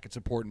feedback. It's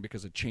important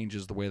because it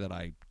changes the way that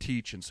I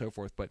teach and so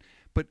forth. But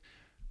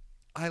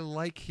I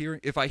like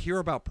hearing. If I hear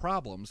about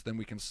problems, then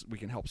we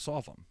can help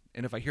solve them.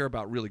 And if I hear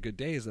about really good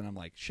days, then I'm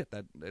like, shit,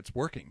 that it's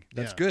working.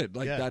 That's good.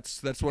 Like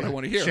that's what I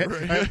want to hear. Shit.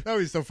 That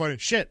was so funny.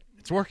 Shit,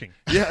 it's working.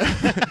 Yeah,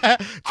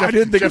 I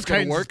didn't think it was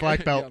going to work.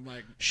 Black belt. Yeah, I'm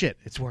like, shit,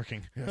 it's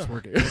working. Yeah, it's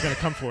working. We're gonna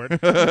come for it.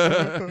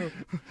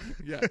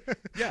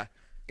 Yeah.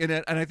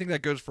 And I think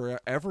that goes for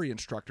every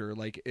instructor.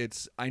 Like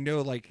I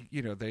know, like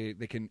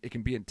it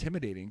can be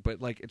intimidating,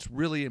 but like it's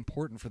really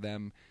important for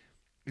them.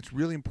 It's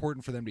really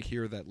important for them to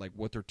hear that like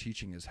what they're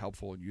teaching is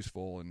helpful and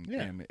useful, and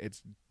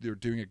they're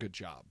doing a good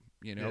job.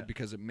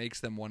 Because it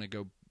makes them want to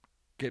go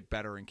get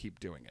better and keep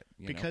doing it.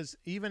 Because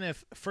even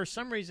if for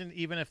some reason,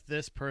 even if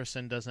this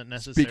person doesn't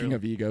necessarily, speaking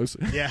of egos,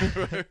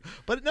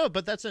 but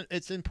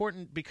it's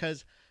important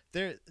because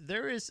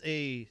there is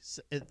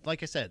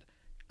like I said.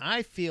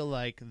 I feel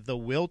like the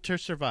will to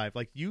survive,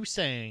 like you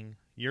saying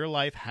your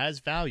life has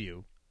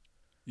value,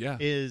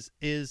 is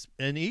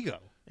an ego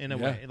in a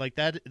way. Like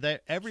that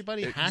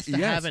everybody has to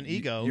have an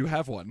ego. You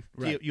have one.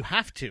 Right. You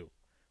have to,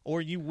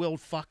 or you will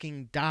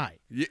fucking die.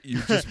 You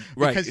just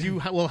right because you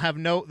will have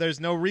no.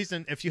 There's no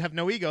reason if you have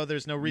no ego.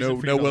 There's no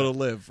reason for no you will to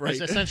live. Right.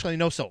 There's essentially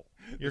no soul.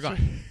 You're gone.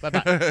 Bye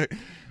bye.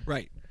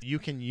 Right. You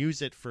can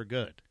use it for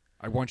good.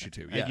 I want you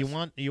to. Yes. You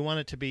want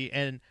it to be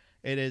and.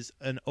 It is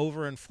an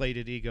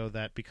overinflated ego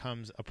that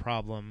becomes a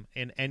problem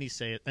in any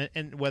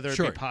and whether it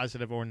be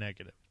positive or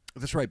negative.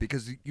 That's right,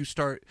 because you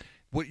start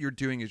what you're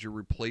doing is you're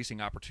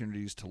replacing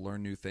opportunities to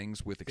learn new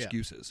things with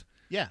excuses.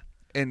 Yeah.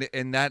 And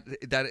that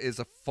is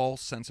a false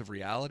sense of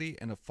reality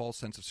and a false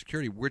sense of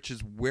security, which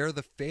is where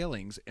the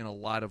failings in a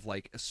lot of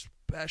like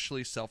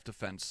especially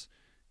self-defense,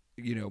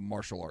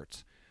 martial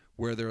arts,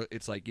 where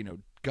it's like,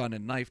 gun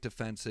and knife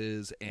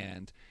defenses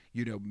and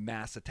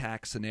mass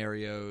attack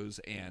scenarios,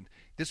 and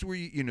this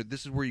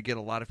is where you get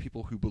a lot of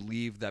people who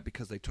believe that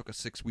because they took a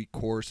 6-week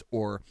course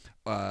or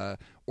a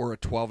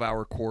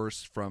 12-hour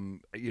course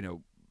from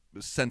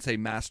Sensei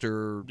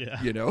Master,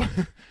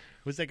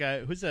 Who's that guy?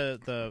 Who's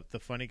the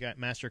funny guy?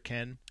 Master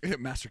Ken?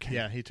 Master Ken.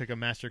 Yeah, he took a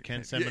Master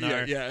Ken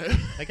seminar. Yeah.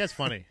 That guy's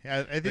funny.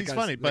 I think he's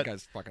funny, but that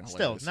guy's fucking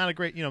still not a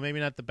great. Maybe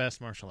not the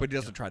best martial artist. But he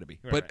doesn't try to be.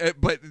 Right.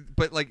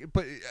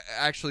 But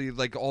actually,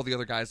 like all the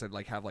other guys that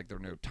like have like their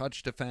no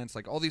touch defense,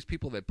 like all these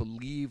people that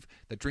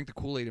drink the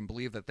Kool-Aid and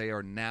believe that they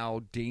are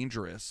now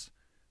dangerous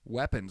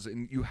weapons,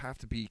 and you have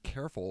to be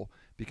careful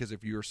because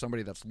if you're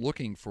somebody that's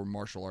looking for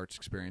martial arts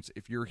experience,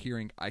 if you're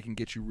hearing I can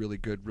get you really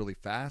good really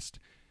fast.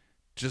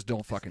 Just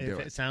don't fucking do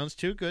it. It sounds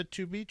too good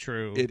to be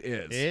true. It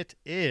is. It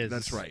is.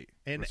 That's right.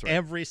 In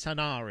every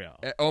scenario.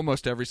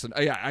 Almost every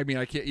scenario. Yeah, I mean,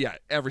 I can't. Yeah,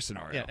 every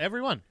scenario. Yeah,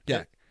 everyone.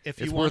 Yeah.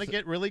 if you want to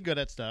get really good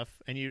at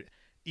stuff, and you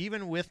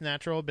even with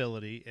natural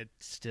ability, it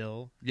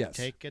still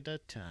take it a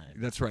time.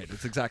 That's right.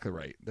 That's exactly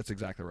right.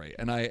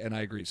 And I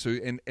agree. So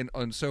and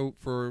so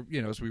for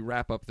as we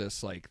wrap up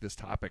this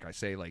topic, I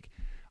say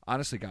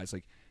honestly, guys,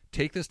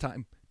 take this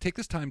time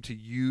to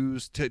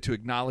use to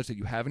acknowledge that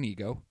you have an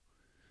ego,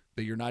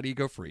 that you're not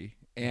ego free,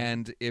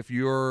 and if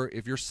you're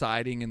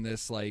siding in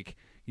this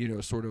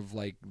sort of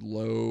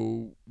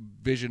low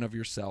vision of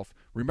yourself,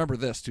 remember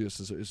this too. This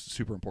is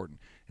super important.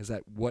 Is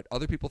that what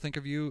other people think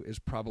of you is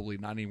probably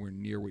not anywhere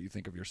near what you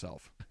think of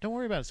yourself. Don't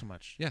worry about it so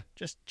much. Yeah,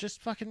 just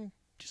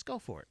go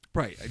for it.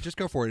 Right, just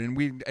go for it. And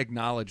we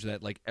acknowledge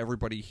that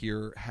everybody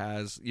here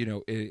has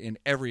in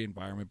every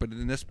environment, but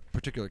in this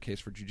particular case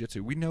for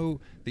jiu-jitsu, we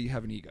know that you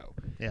have an ego.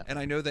 Yeah, and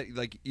I know that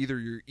either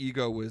your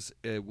ego was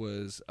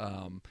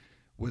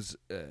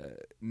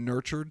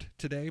nurtured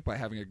today by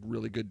having a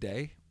really good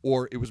day,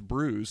 or it was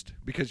bruised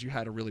because you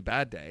had a really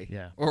bad day.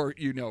 Yeah. Or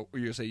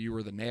you say you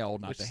were the nail,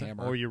 not the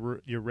hammer. Or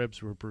your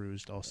ribs were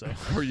bruised also.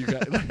 Or you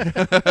got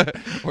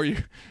or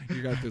you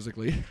got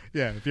physically.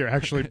 Yeah, if you're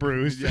actually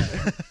bruised.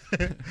 Yeah.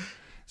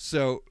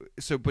 So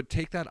but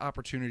take that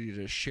opportunity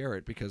to share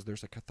it, because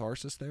there's a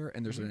catharsis there,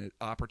 and there's an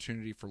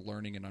opportunity for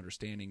learning and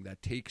understanding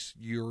that takes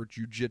your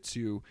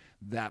jiu-jitsu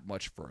that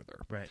much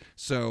further. Right.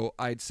 So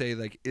I'd say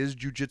is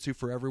jiu-jitsu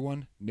for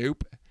everyone?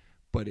 Nope.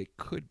 But it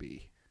could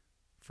be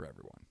for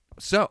everyone.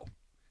 So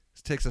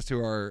this takes us to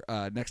our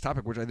next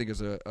topic, which I think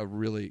is a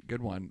really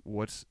good one.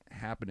 What's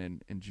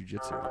happening in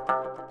jiu-jitsu?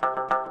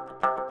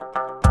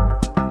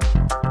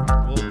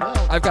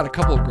 Well, I've got a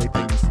couple of great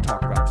things to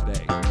talk about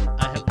today.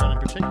 I have one in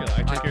particular.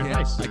 I took your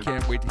advice. I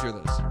can't wait to hear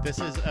this. This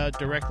is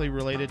directly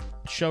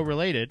show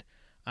related.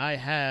 I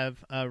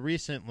have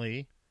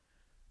recently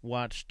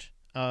watched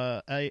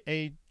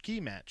a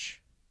gi match.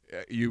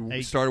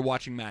 You started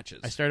watching matches.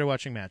 I started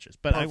watching matches,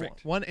 but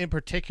one in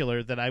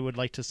particular that I would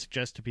like to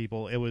suggest to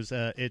people.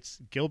 It's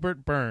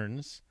Gilbert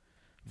Burns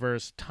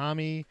versus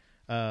Tommy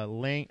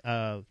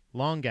Langacker.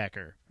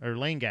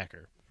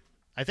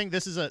 I think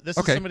this is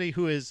somebody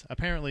who is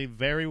apparently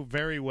very,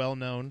 very well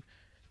known.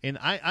 And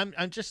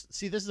I'm just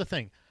this is the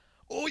thing.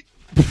 Oh,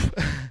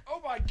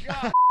 oh my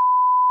God!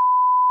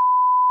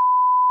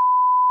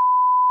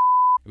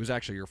 It was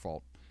actually your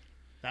fault.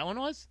 That one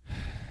was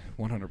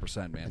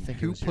 100%, man.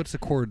 Who puts a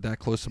cord that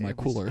close to my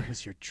cooler? It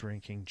was your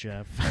drinking,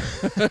 Jeff.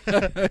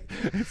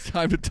 It's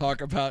time to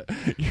talk about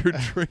your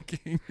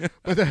drinking.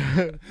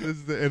 This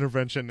is the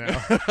intervention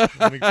now.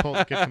 Let me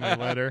get to my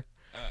letter.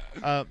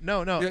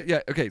 No.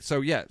 Yeah. Okay.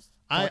 So yes.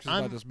 I'm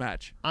about this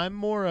match. I'm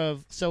more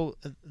of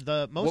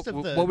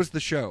What was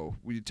the show?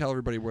 Will you tell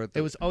everybody where it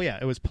was? Oh yeah,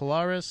 it was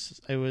Polaris.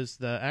 It was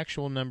the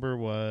actual number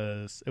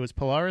was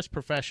Polaris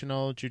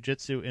Professional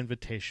Jiu-Jitsu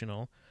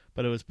Invitational,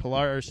 but it was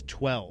Polaris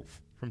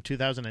 12 from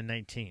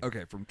 2019.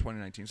 Okay, from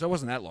 2019. So it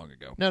wasn't that long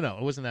ago. No,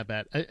 it wasn't that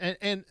bad.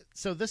 And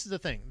so this is the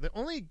thing. The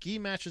only gi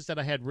matches that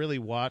I had really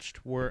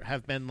watched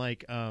have been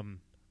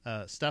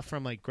stuff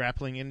from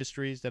Grappling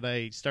Industries that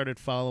I started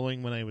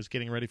following when I was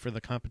getting ready for the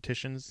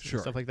competitions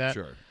and stuff like that.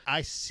 Sure.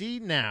 I see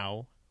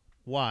now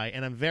why,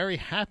 and I'm very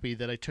happy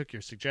that I took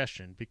your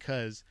suggestion,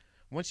 because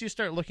once you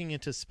start looking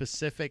into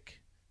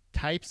specific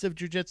types of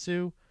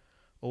jiu-jitsu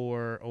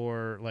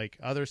or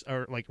others,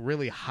 or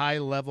really high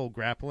level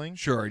grappling.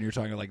 Sure, and you're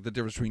talking the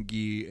difference between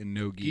gi and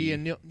no gi. Gi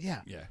and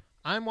yeah.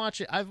 I'm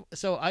watching. I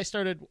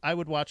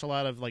would watch a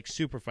lot of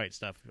super fight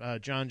stuff.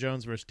 John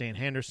Jones versus Dan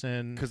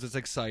Henderson, because it's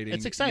exciting.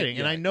 It's exciting,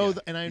 and I know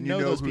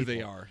those who people.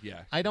 They are.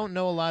 Yeah, I don't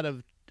know a lot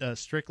of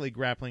strictly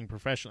grappling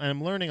professional, and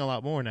I'm learning a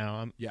lot more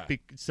now.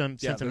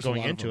 Since I'm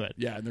going into it.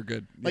 Yeah, and they're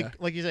good.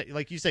 Like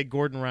you say,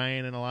 Gordon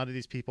Ryan and a lot of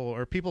these people,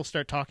 or people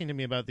start talking to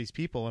me about these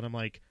people, and I'm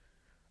like,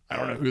 I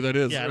don't know who that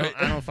is. Yeah, right?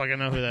 I don't fucking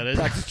know who that is.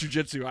 Practice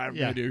jiu-jitsu. I have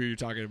no idea who you're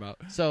talking about.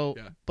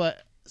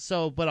 But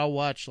I'll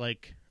watch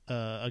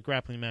a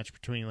grappling match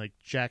between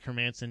Jack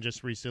Hermanson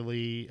just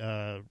recently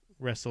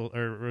wrestled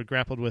or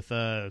grappled with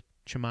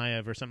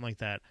Chimaev or something like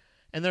that,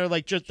 and they're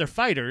they're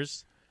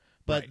fighters,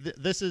 but right.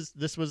 this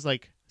was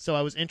so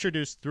I was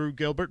introduced through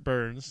Gilbert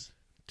Burns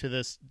to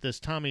this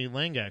Tommy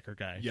Langacker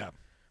guy. Yeah,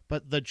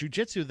 but the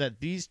jiu-jitsu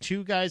that these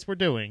two guys were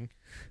doing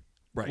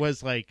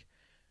was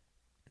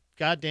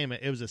God damn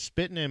it, it was a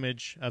spitting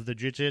image of the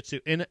jiu-jitsu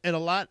in a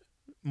lot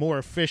more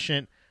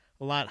efficient,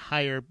 a lot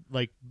higher,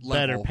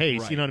 better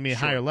pace. Right. You know what I mean?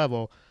 Sure. Higher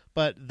level.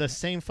 But the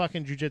same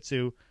fucking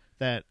jiu-jitsu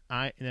that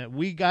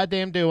we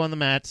goddamn do on the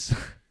mats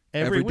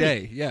every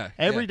day. week. Yeah.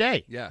 Every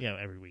day. Yeah.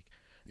 Every week.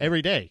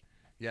 Every day.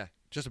 Yeah.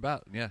 Just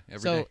about. Yeah.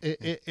 Every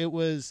day. So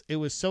it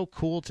was so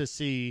cool to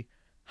see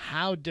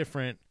how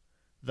different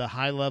the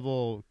high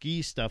level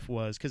gi stuff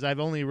was, because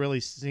I've only really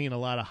seen a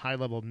lot of high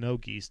level no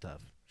gi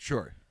stuff.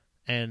 Sure.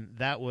 And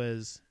that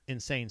was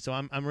insane. So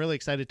I'm really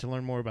excited to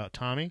learn more about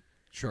Tommy.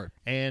 Sure.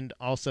 And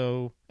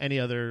also any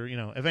other,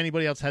 if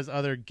anybody else has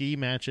other gi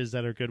matches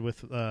that are good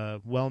with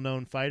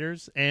well-known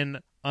fighters and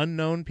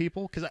unknown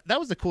people, because that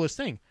was the coolest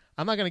thing.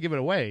 I'm not going to give it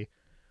away,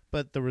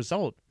 but the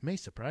result may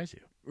surprise you.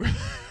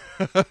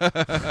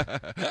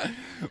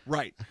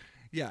 Right.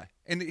 Yeah,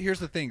 and here's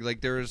the thing: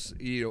 like, there's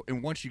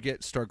and once you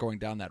start going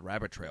down that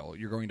rabbit trail,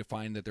 you're going to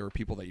find that there are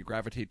people that you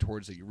gravitate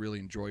towards that you really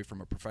enjoy from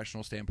a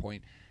professional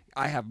standpoint.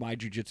 I have my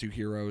jiu-jitsu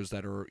heroes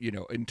that are,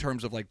 in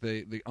terms of like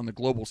the on the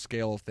global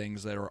scale of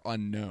things that are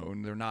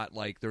unknown. They're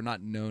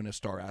not known as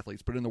star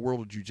athletes, but in the world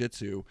of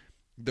jiu-jitsu,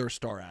 they're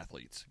star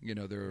athletes.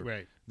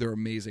 They're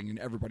amazing, and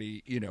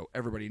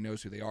everybody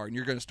knows who they are. And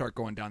you're going to start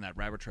going down that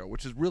rabbit trail,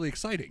 which is really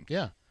exciting.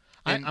 Yeah.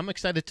 I'm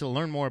excited to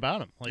learn more about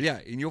them. Yeah,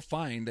 and you'll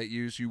find that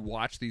as you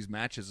watch these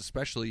matches,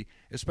 especially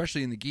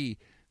in the gi,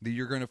 that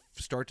you're going to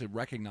start to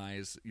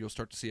recognize. You'll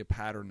start to see a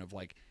pattern of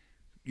like,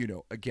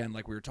 again,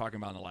 like we were talking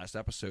about in the last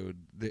episode.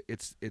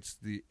 It's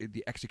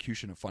the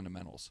execution of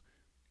fundamentals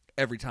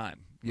every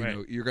time.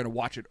 You're going to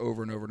watch it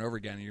over and over and over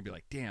again, and you're going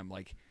to be like, damn,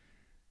 like.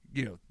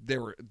 They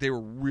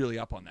were really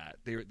up on that.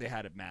 They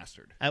had it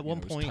mastered. At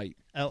one point,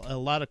 a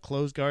lot of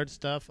close guard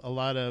stuff, a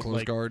lot of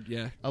close guard,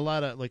 yeah, a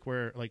lot of like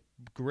where like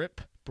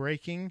grip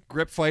breaking,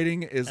 grip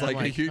fighting is and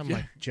like a huge. I'm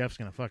like, Jeff's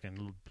gonna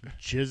fucking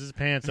jizz his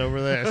pants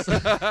over this. He's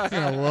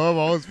gonna love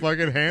all his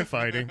fucking hand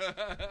fighting.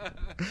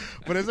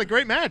 But it's a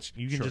great match.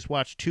 You can just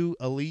watch two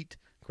elite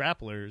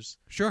grapplers,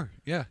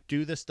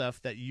 do the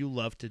stuff that you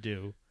love to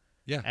do,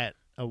 at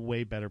a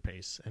way better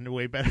pace and a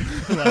way better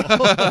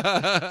level.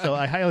 So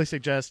I highly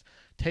suggest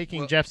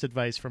taking Jeff's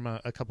advice from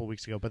a couple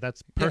weeks ago, but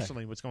that's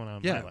personally what's going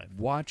on in my life.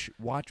 Watch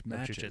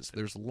matches.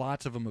 There's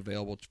lots of them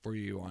available for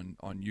you on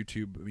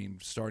YouTube.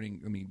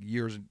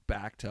 Years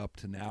back up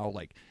to now,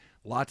 like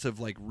lots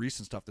of like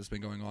recent stuff that's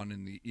been going on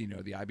in the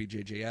the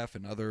IBJJF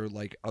and other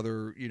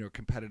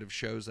competitive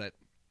shows that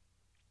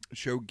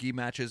show gi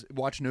matches.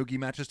 Watch no gi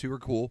matches too are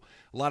cool.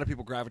 A lot of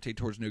people gravitate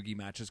towards no gi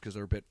matches because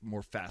they're a bit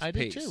more fast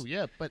paced. I do too,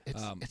 yeah. But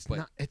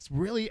it's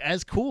really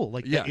as cool.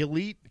 Like the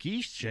elite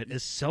gi shit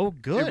is so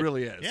good. It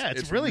really is. Yeah,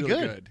 it's really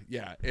good.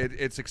 Yeah,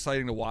 it's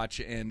exciting to watch,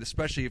 and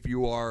especially if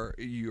you are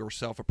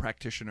yourself a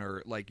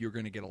practitioner, like you're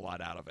going to get a lot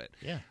out of it.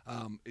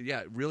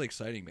 Yeah. Really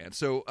exciting, man.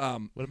 So,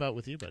 what about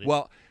with you, buddy?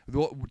 Well,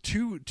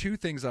 two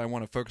things that I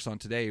want to focus on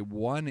today.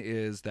 One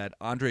is that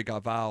Andre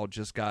Galvao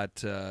just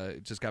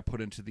got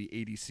put into the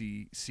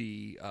ADCC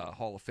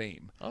Hall of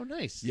Fame. Oh,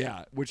 nice.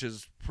 Yeah, which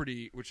is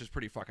pretty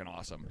fucking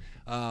awesome.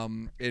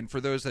 And for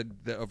those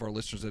of our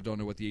listeners that don't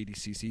know what the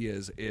ADCC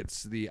is,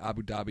 it's the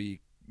Abu Dhabi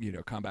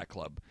Combat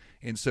Club.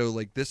 And so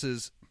like this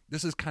is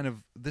kind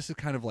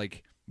of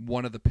like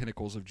one of the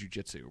pinnacles of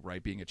jiu-jitsu,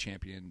 right? Being a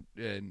champion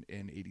in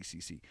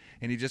ADCC,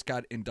 and he just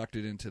got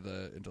inducted into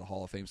the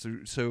Hall of Fame.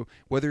 So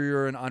whether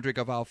you're an Andre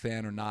Galvao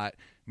fan or not,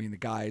 I mean the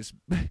guys,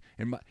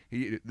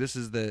 this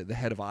is the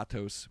head of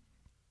Atos.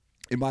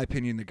 In my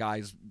opinion, the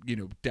guy's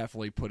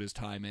definitely put his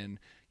time in.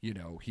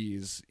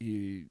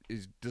 He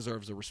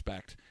deserves the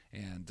respect,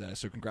 and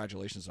so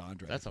congratulations to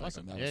Andre. That's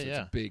awesome. It's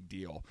a big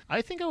deal.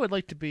 I think I would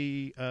like to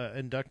be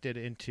inducted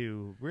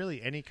into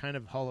really any kind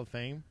of Hall of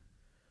Fame,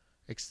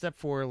 except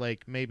for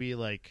like maybe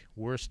like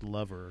worst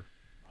lover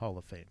Hall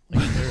of Fame.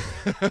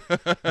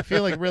 Like, I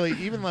feel like really,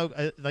 even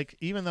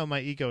though my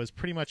ego is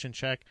pretty much in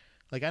check,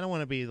 like I don't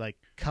want to be like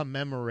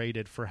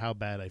commemorated for how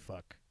bad I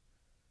fuck.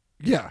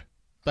 Yeah,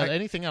 but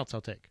anything else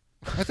I'll take.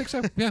 I think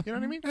so. Yeah, you know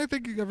what I mean. I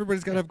think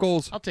everybody's got to have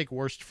goals. I'll take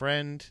worst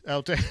friend.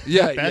 I'll take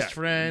best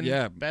friend.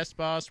 Yeah, best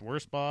boss,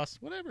 worst boss,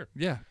 whatever.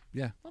 Yeah.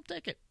 I'll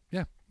take it.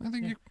 Yeah, I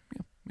think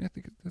I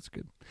think that's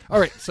good.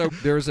 All right, so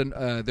there's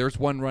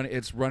one run.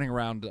 It's running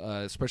around,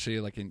 especially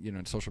like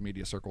in social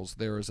media circles.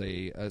 There is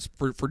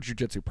for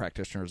jiu-jitsu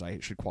practitioners. I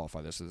should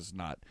qualify this as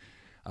not.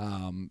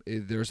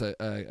 There's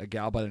a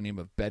gal by the name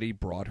of Betty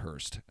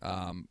Broadhurst.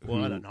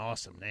 What an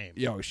awesome name.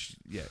 Yeah,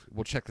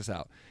 well, check this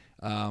out.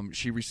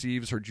 She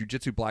receives her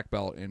jiu-jitsu black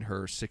belt in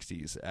her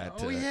 60s at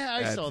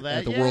saw that.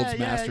 At the World's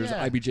Masters,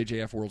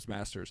 IBJJF World's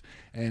Masters,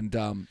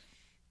 and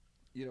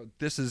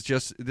this is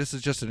just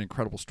an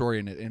incredible story,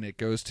 and it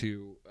goes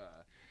to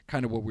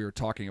kind of what we were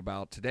talking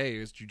about today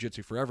is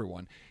jiu-jitsu for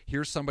everyone.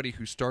 Here's somebody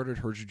who started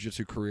her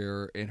jiu-jitsu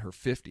career in her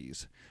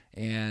 50s,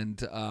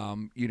 and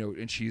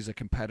and she's a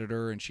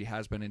competitor, and she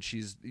has been, and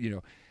she's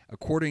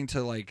according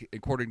to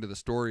the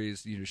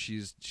stories,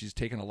 she's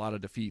taken a lot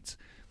of defeats.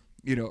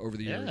 Over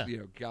the years,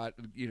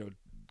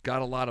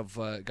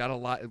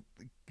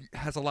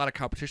 has a lot of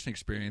competition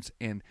experience,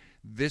 and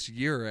this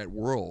year at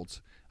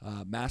Worlds,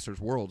 Masters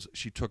Worlds,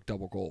 she took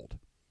double gold.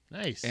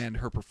 Nice. And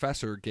her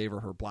professor gave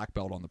her black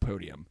belt on the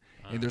podium,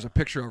 and there's a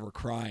picture of her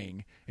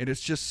crying, and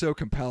it's just so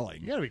compelling.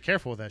 You got to be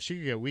careful with that. She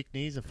could get weak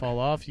knees and fall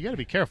off. You got to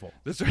be careful.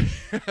 That's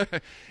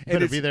right.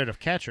 Better be there to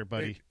catch her,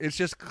 buddy. It's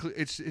just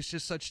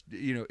such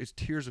it's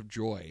tears of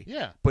joy.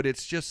 Yeah. But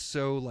it's just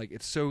so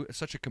it's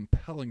such a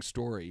compelling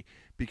story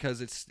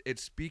because it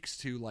speaks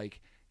to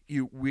like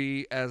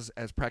we as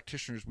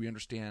practitioners, we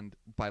understand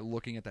by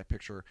looking at that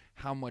picture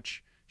how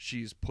much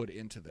she's put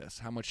into this,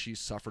 how much she's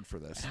suffered for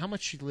this, how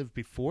much she lived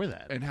before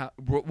that, and how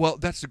well.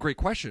 That's a great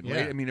question, yeah.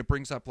 Right? I mean, it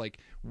brings up like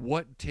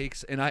what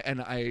takes, and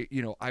I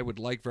I would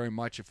like very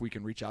much if we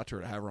can reach out to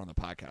her to have her on the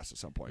podcast at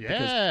some point. Yeah,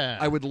 because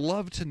I would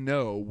love to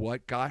know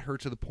what got her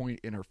to the point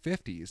in her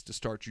 50s to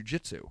start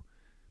jiu-jitsu,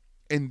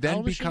 and then how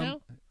old is she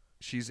now?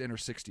 She's in her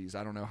 60s.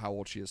 I don't know how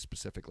old she is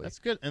specifically. That's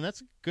good, and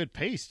that's a good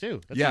pace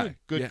too. That's Yeah, a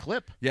good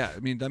clip. Yeah, I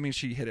mean that means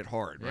she hit it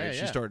hard, right? Yeah, She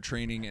yeah. started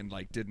training and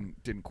like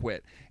didn't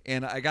quit.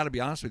 And I got to be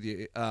honest with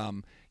you,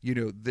 you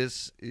know,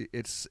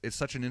 it's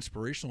such an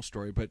inspirational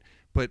story, but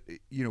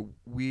you know,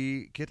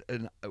 we get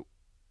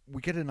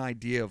an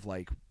idea of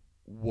like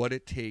what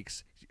it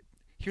takes.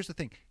 Here's the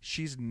thing: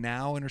 she's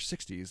now in her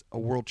 60s, a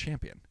world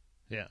champion.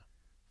 Yeah.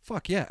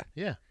 Fuck yeah,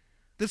 Yeah.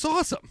 that's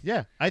awesome.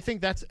 Yeah. I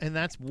think that's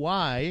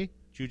why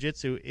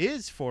jiu-jitsu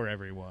is for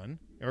everyone,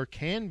 or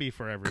can be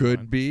for everyone.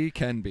 Could be,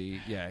 can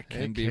be, yeah,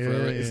 can be for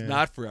everyone. It's yeah.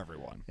 not for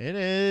everyone. It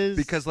is.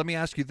 Because let me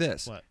ask you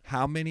this: What?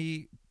 How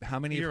many You're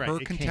of right, her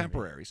it can be.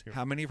 contemporaries? You're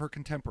How many of her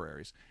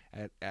contemporaries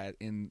at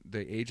in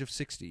the age of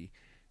 60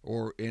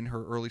 or in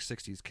her early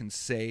 60s can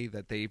say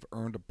that they've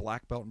earned a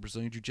black belt in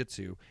Brazilian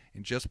Jiu-Jitsu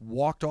and just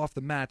walked off the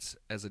mats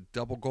as a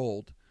double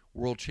gold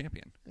world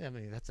champion? I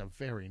mean, that's a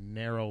very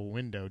narrow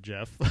window,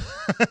 Jeff.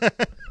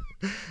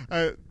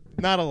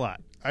 Not a lot.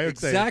 I would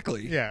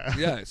Exactly. say. Yeah.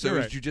 Yeah. So You're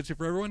is right. Jiu-Jitsu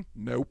for everyone?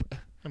 Nope.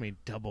 I mean,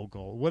 double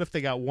gold. What if they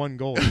got one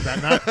gold? Is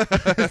that not,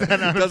 is that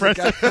not Doesn't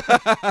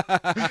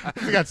impressive?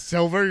 If they got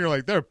silver, you're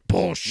like, they're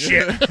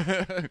bullshit.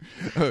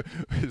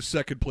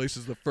 Second place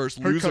is the first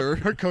Her, loser.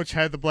 her coach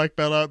had the black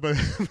belt out, but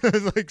it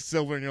was like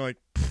silver, and you're like,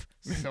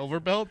 silver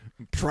belt?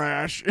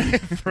 Trash.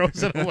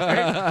 Throws it away.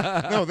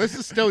 No, this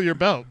is still your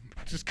belt.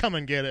 Just come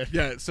and get it.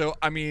 Yeah. So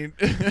I mean,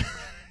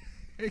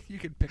 you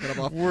can pick it up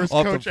off, Worst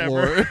off coach the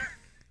floor. ever.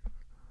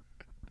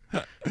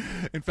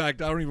 In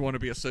fact, I don't even want to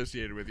be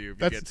associated with you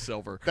if you get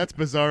silver. That's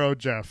Bizarro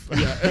Jeff.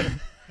 Yeah.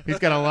 He's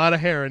got a lot of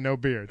hair and no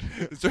beard.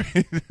 So,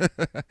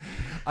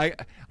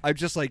 I'm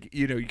just like,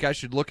 you know, you guys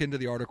should look into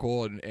the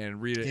article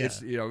and read it. Yeah.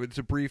 It's, you know, it's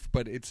a brief,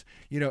 but it's,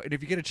 you know, and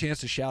if you get a chance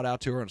to shout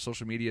out to her on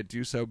social media,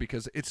 do so,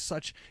 because it's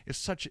such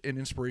an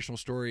inspirational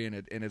story, and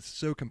it's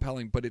so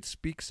compelling, but it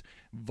speaks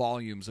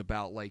volumes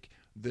about like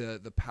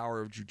the power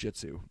of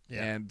jiu-jitsu.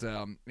 Yeah. And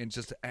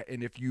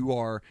if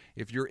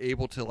you're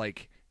able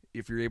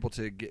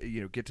to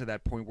get to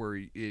that point where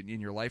in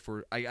your life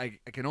where I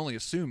can only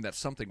assume that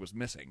something was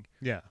missing.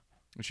 Yeah.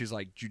 And she's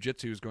like,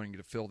 jiu-jitsu is going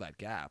to fill that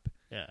gap.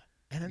 Yeah.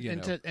 And You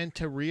know.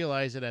 to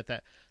realize it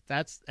at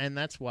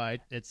that's why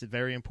it's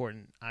very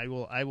important. I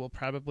will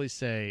probably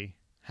say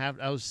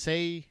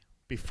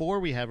before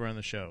we have her on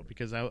the show,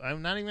 because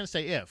I'm not even going to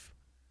say if,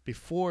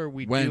 before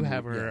we do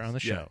have her on the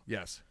show.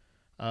 Yes.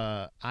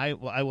 I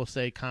will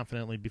say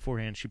confidently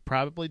beforehand, she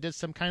probably did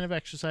some kind of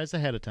exercise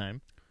ahead of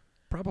time,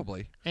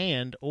 Probably.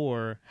 and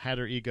or had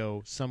her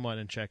ego somewhat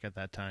in check at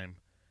that time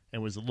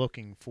and was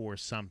looking for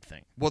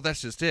something. Well, that's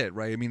just it,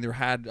 right? I mean,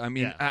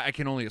 Yeah. I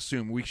can only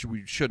assume, we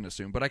shouldn't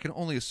assume, but I can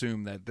only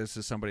assume that this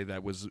is somebody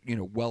that was, you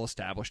know, well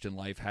established in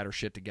life, had her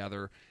shit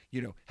together, you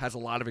know, has a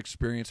lot of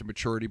experience and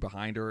maturity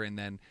behind her, and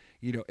then,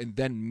 you know, and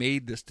then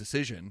made this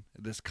decision,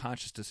 this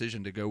conscious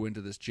decision to go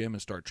into this gym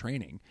and start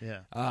training.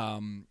 Yeah.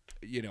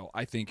 You know,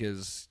 I think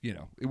is, you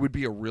know, it would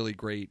be a really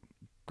great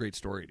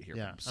story to hear.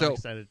 Yeah. So I'm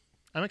excited.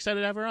 I'm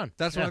excited to have her on.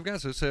 that's what I've got.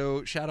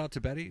 So shout out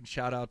to Betty, and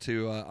shout out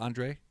to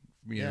Andre,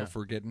 you know, Yeah.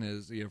 for getting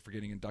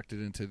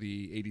inducted into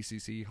the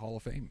ADCC Hall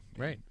of Fame.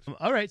 Right.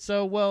 All right.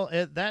 So,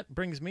 that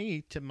brings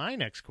me to my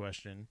next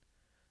question.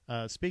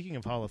 Speaking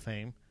of Hall of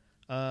Fame,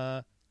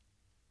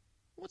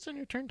 what's on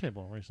your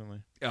turntable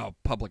recently? Oh,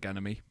 Public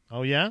Enemy.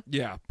 Oh, yeah?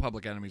 Yeah,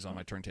 Public Enemy's on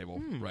my turntable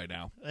right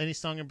now. Any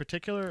song in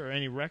particular or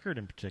any record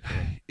in particular?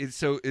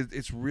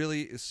 It's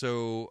really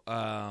so.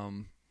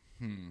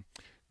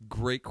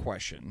 Great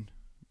question.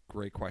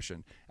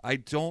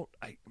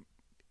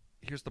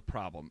 Here's the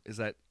problem: is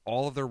that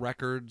all of their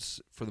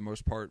records, for the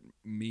most part,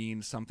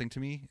 mean something to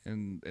me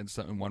in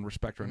one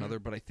respect or another.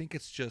 But I think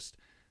it's just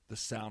the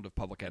sound of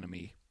Public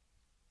Enemy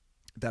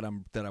that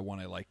I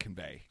want to like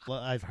convey. Well,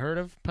 I've heard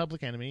of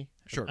Public Enemy.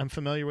 Sure. I'm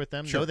familiar with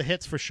them. Sure. Know the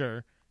hits for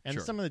sure, and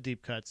Sure. some of the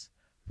deep cuts.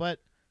 But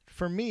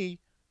for me,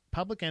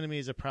 Public Enemy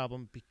is a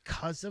problem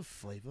because of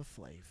Flava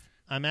Flav.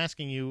 I'm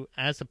asking you,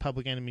 as a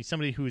Public Enemy,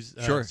 somebody who's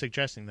Sure.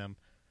 suggesting them.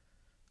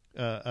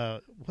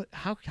 How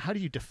do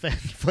you defend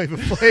Flava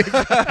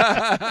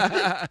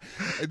Flav?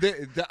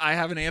 I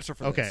have an answer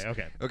for this.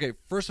 Okay.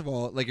 First of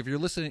all, like if you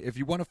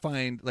want to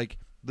find like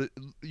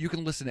you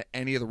can listen to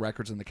any of the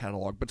records in the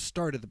catalog, but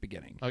start at the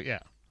beginning. Oh yeah.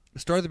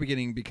 Start at the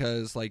beginning,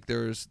 because like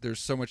there's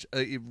so much.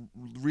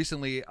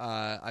 Recently,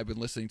 I've been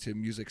listening to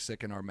 "Music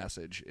Sick and Our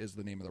Message" is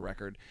the name of the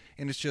record,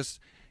 and it's just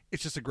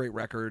a great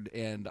record,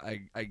 and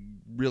I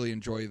really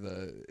enjoy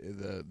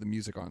the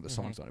music on it, the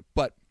songs on it.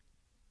 But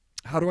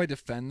how do I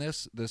defend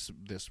this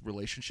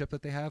relationship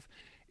that they have?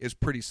 Is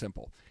pretty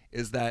simple.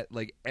 Is that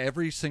like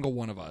every single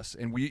one of us,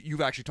 and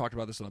you've actually talked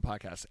about this on the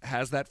podcast,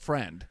 has that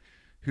friend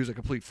who's a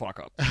complete fuck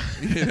up.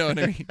 You know what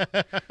I mean?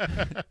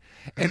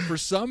 And for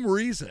some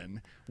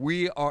reason,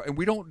 we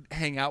don't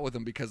hang out with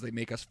them because they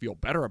make us feel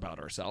better about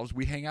ourselves.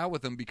 We hang out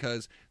with them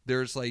because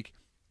there's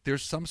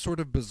some sort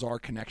of bizarre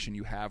connection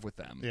you have with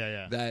them.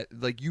 Yeah. That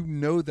like you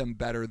know them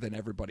better than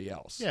everybody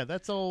else. Yeah,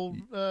 that's old.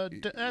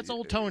 That's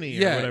old Tony.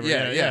 Or Yeah, whatever.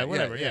 yeah,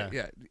 whatever.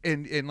 yeah.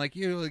 And like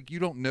you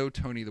don't know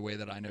Tony the way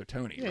that I know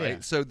Tony, Yeah, right? yeah.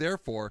 So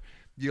therefore,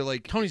 you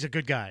like Tony's a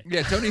good guy.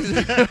 Yeah, Tony's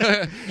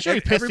Sure,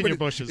 he pissed in your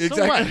bushes.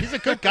 Exactly. So what? He's a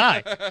good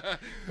guy.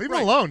 Leave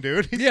him alone,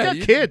 dude. He's got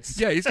you- kids.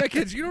 Yeah, he's got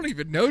kids. You don't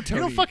even know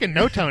Tony. You don't fucking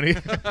know Tony.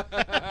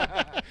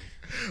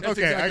 That's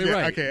okay, exactly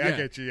right. okay, I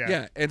get you. Yeah,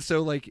 Yeah, and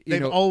so like you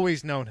they've know,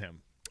 always known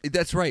him.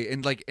 that's right.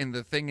 And like, and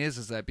the thing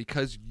is that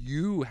because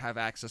you have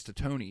access to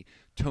Tony,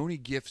 Tony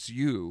gifts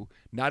you,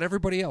 not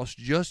everybody else,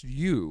 just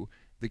you,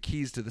 the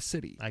keys to the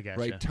city. I gotcha.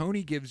 Right?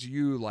 Tony gives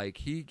you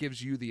he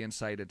gives you the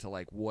insight into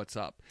like what's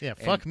up. Yeah, And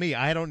fuck me.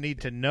 I don't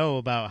need to know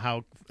about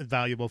how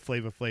valuable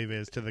Flavor Flav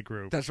is to the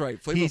group. That's right.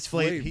 Flavor He's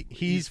Flav.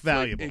 he's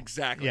valuable.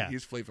 Exactly. Yeah.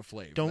 He's Flavor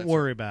Flav. Don't That's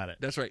worry right. about it.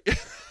 That's right.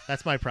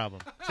 That's my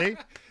problem. See?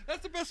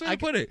 That's the best way to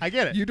put it. I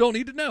get it. You don't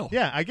need to know.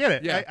 Yeah, I get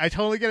it. Yeah. I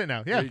totally get it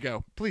now. Yeah. There you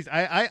go. Please,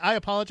 I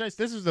apologize.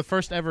 This is the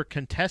first ever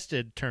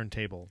contested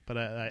turntable, but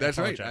I That's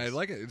right. apologize. I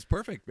like it. It's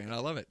perfect, man. I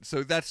love it.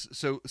 So that's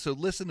so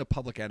listen to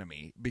Public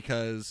Enemy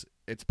because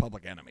it's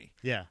Public Enemy.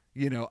 Yeah.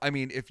 You know, I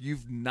mean, if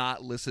you've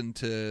not listened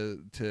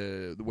to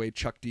the way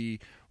Chuck D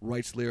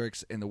writes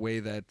lyrics and the way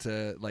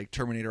that like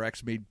Terminator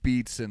X made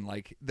beats and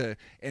like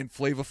and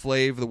Flava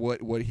Flav,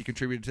 what he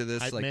contributed to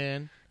this, Hype like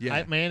man. yeah.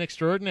 Hype man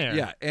extraordinaire.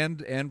 yeah,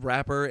 and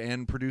rapper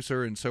and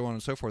producer and so on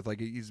and so forth. Like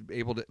he's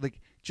able to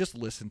like just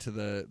listen to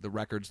the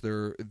records.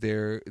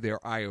 They're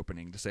eye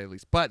opening to say the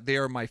least. But they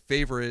are my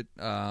favorite,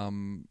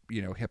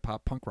 hip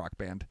hop punk rock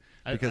band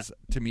because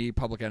to me,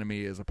 Public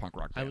Enemy is a punk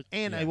rock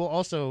band. I will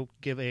also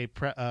give a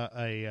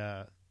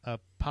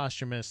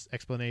posthumous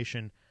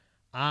explanation.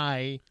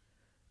 I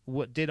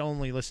did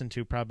only listen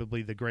to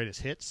probably the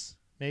greatest hits,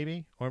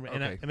 maybe,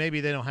 and maybe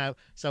they don't have.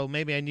 So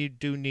maybe I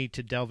do need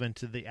to delve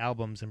into the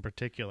albums in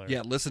particular.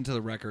 Yeah, listen to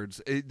the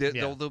records.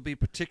 They'll be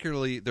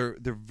particularly they're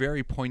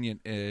very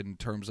poignant in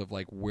terms of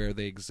like where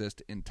they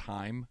exist in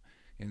time,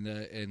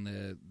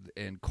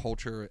 in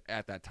culture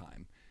at that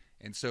time,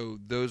 and so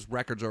those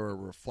records are a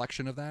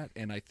reflection of that.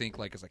 And I think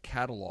like as a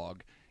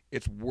catalog,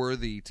 it's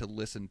worthy to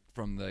listen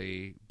from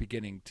the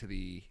beginning to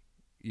the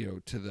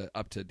to the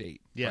up to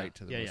date, right?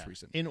 To the most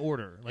recent in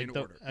order, like in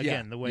order.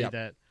 Again, the way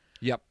that.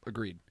 Yep,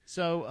 agreed.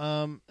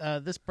 So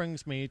this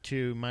brings me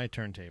to my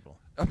turntable.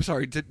 I'm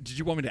sorry. Did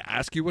you want me to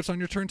ask you what's on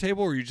your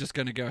turntable, or are you just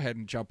going to go ahead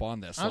and jump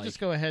on this? I'll just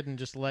go ahead and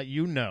just let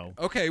you know.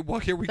 Okay, well,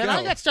 here we go.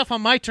 I got stuff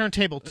on my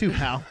turntable too,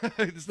 pal.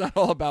 It's not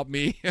all about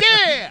me.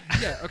 Yeah!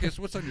 Yeah, okay,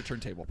 so what's on your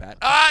turntable, Pat?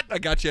 I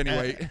got you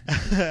anyway.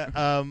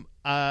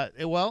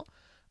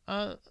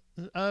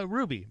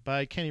 Ruby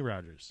by Kenny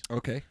Rogers.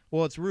 Okay.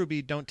 Well, it's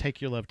Ruby, Don't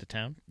Take Your Love to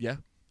Town. Yeah.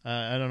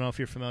 I don't know if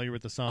you're familiar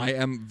with the song. I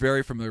am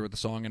very familiar with the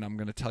song, and I'm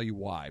going to tell you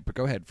why. But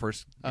go ahead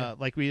first. Yeah.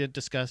 Like we had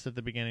discussed at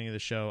the beginning of the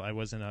show, I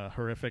was in a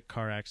horrific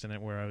car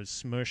accident where I was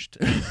smushed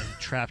and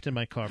trapped in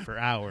my car for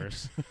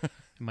hours.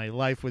 My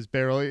life was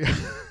barely...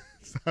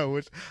 So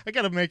I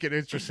got to make it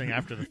interesting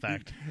after the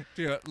fact.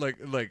 Yeah, like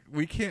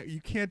you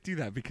can't do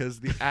that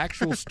because the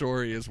actual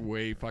story is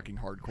way fucking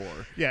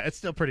hardcore. Yeah, it's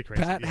still pretty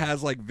crazy. Pat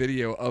has like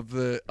video of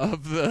the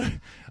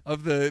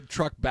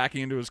truck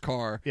backing into his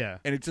car. Yeah,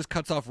 and it just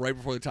cuts off right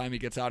before the time he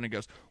gets out and he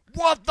goes,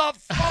 "What the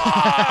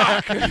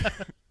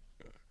fuck?"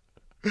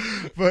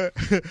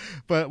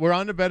 but we're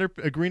on to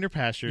greener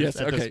pastures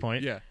at this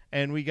point. Yeah,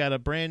 and we got a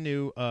brand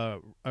new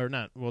to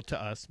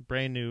us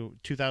brand new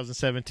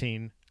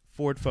 2017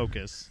 Ford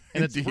Focus,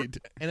 and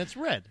it's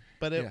red.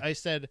 But I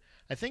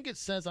think it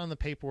says on the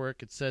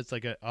paperwork, it says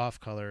like an off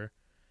color,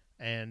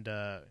 and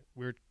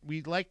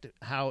we liked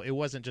how it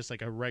wasn't just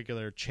like a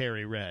regular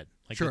cherry red,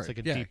 like it's like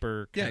a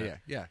deeper.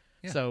 Yeah.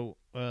 So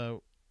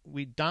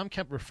Dom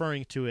kept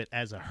referring to it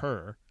as a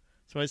her.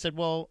 So I said,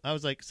 I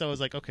was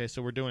like, okay,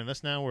 so we're doing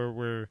this now.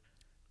 We're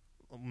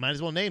might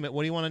as well name it.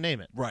 What do you want to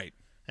name it? Right.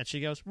 And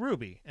she goes,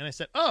 Ruby. And I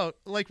said, oh,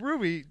 like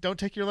Ruby, Don't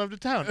Take Your Love to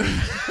Town.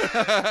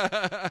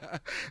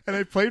 And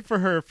I played for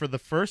her for the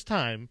first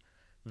time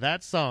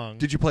that song.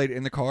 Did you play it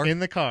in the car? In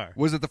the car.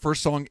 Was it the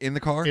first song in the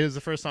car? It was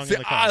the first song in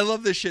the car. I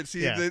love this shit.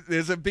 See,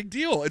 there's a big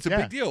deal. It's a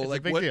big deal. It's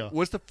a big deal.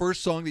 What's the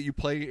first song that you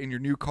play in your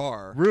new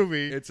car?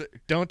 Ruby,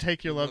 Don't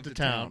Take Your Love to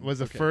Town was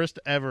the first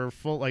ever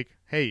full, like,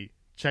 hey,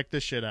 check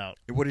this shit out.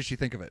 What did she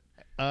think of it?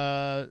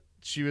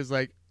 She was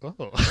like,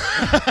 oh.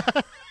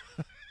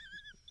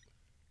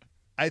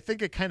 I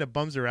think it kind of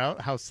bums her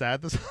out how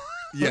sad this.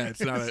 Yeah,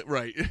 it's not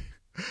right.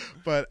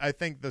 But I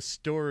think the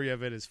story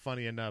of it is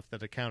funny enough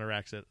that it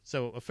counteracts it.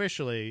 So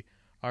officially,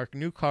 our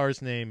new car's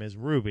name is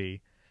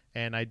Ruby,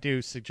 and I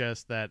do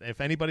suggest that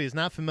if anybody is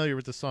not familiar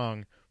with the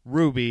song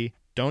Ruby,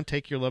 Don't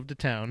Take Your Love to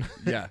Town.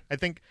 Yeah, I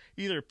think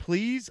either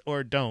please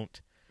or don't.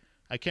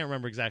 I can't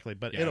remember exactly,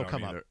 but it'll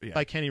come up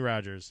by Kenny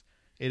Rogers.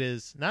 It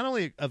is not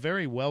only a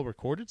very well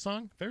recorded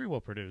song, very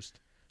well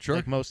produced,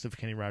 like most of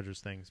Kenny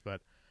Rogers' things,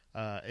 but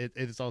it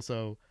is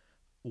also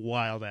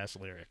wild ass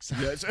lyrics.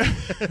 Yes.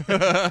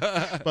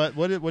 But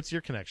what's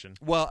your connection?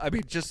 Well, I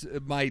mean, just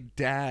my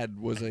dad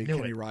was a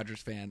Kenny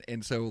Rogers fan,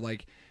 and so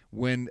like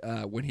when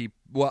he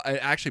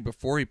actually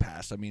before he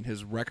passed, I mean,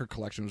 his record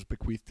collection was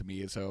bequeathed to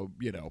me, so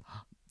you know.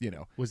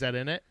 Was that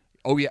in it?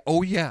 Oh yeah.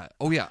 Oh yeah.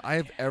 Oh yeah.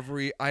 I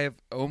have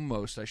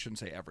almost. I shouldn't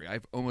say every. I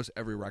have almost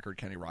every record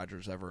Kenny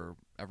Rogers ever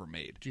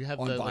made. Do you have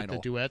on the, vinyl. like, the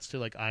duets to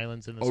like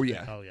Islands in the Oh Sea?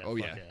 yeah. Oh yeah. Oh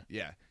Fuck yeah.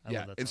 yeah. Yeah.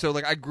 love that And song. so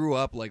like I grew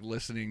up like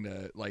listening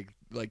to like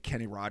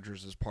Kenny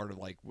Rogers as part of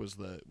like was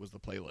the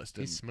playlist.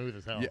 And, He's smooth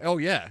as hell. yeah, oh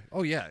yeah.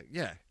 Oh yeah.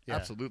 Yeah. Yeah.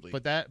 Absolutely.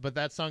 But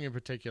that song in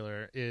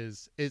particular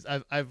is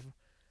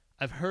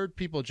I've heard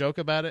people joke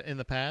about it in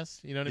the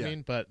past, you know what I Yeah.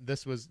 mean? But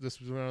this was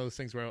one of those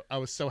things where I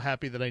was so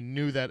happy that I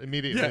knew that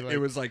immediately. yeah, like, it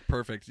was like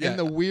perfect. Yeah. in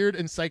the weird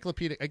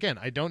encyclopedic. Again,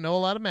 I don't know a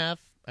lot of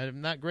math. I'm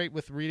not great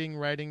with reading,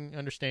 writing,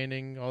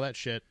 understanding, all that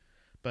shit.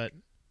 But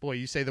boy,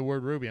 you say the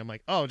word Ruby, I'm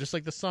like, oh, just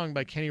like the song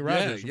by Kenny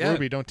Rogers, yeah,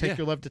 Ruby, don't take yeah,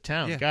 your love to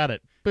town. yeah. Got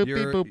it. Boop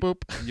You're- beep boop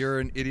boop. You're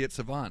an idiot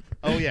savant.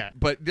 Oh yeah.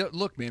 But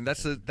look, man,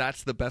 that's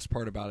the best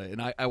part about it.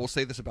 And I will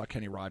say this about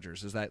Kenny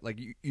Rogers is that like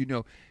you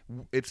know,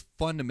 it's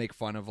fun to make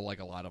fun of like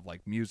a lot of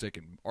like music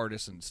and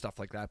artists and stuff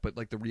like that. But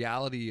like the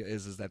reality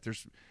is that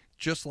there's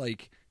just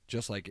like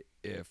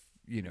if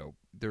you know,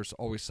 there's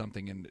always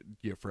something in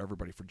for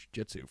everybody for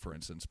jiu-jitsu, for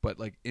instance. But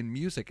like in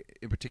music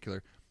in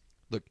particular,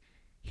 look,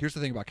 here's the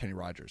thing about Kenny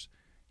Rogers: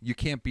 you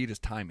can't beat his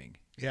timing.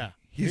 Yeah.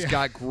 He's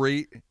got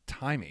great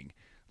timing.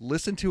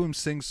 Listen to him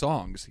sing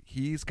songs.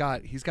 He's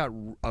got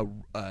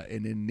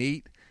an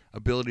innate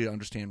ability to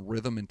understand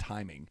rhythm and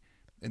timing,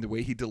 and the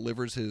way he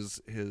delivers his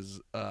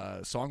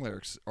song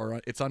lyrics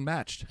it's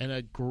unmatched. And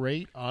a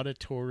great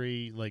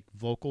auditory like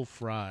vocal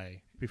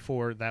fry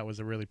before that was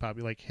a really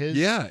popular like his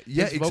Yeah,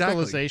 his exactly.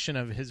 vocalization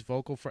of his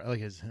vocal fry like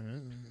his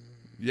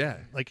Yeah,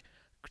 like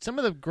some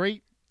of the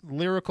great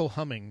lyrical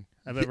humming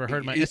I've ever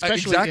heard, Yeah,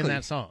 especially exactly. in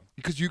that song.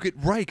 because you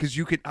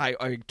could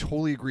I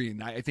totally agree,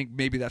 and I think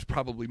maybe that's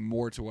probably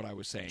more to what I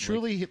was saying. Like,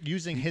 Truly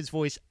using his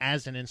voice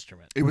as an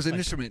instrument. it was an Like,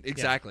 instrument,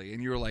 exactly,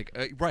 and you were like,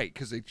 right,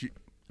 because you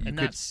and could,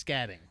 not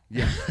scatting.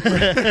 yeah,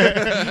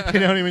 You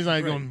know what I mean? He's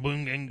like going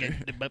boom, gang,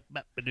 gang,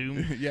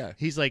 doom. yeah,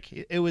 He's like,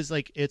 it was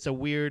like, it's a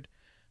weird.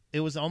 It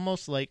was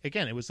almost like,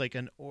 again, it was like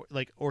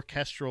like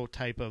orchestral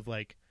type of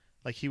like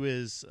he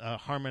was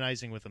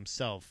harmonizing with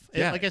himself.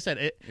 Yeah. Like I said,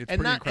 It's and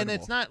pretty not incredible.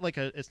 and it's not like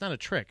it's not a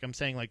trick. I'm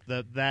saying like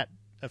that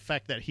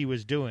effect that he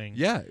was doing.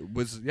 yeah, it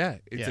was it's Yeah.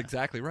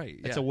 exactly right.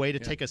 It's Yeah, a way to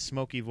yeah. take a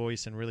smoky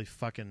voice and really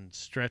fucking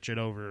stretch it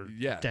over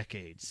Yeah.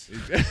 decades.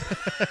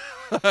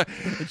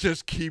 And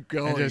just keep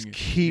going. And just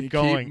keep You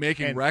going.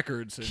 making And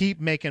records. And, Keep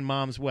making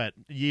moms wet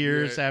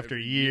years Yeah, after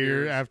year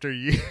years. after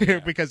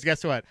year because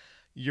guess what?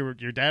 Your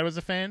dad was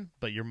a fan,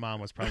 but your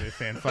mom was probably a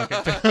fan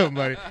fucking too,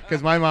 buddy.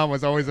 Because my mom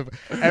was always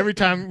every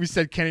time we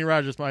said Kenny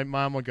Rogers, my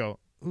mom would go,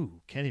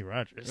 "Ooh, Kenny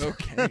Rogers." Oh,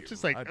 Kenny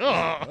just like,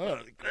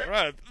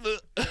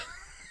 Rogers. oh.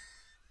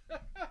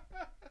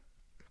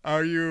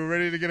 Are you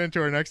ready to get into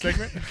our next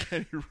segment?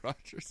 Kenny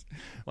Rogers.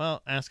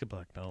 Well, ask a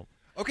black belt.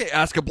 Okay,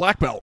 ask a black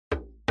belt.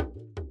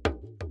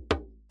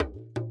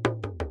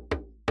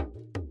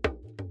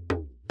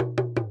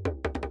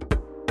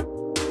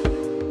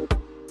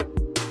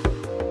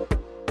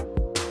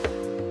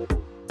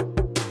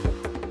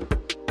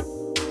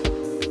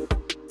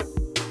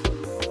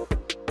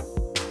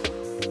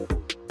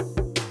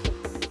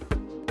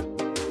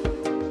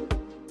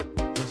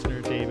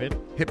 Listener David,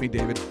 Hit me,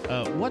 David.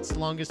 what's the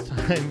longest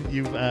time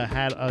you've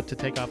had to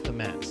take off the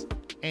mats?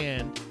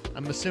 And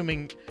I'm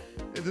assuming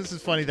this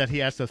is funny that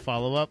he asked a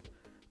follow up.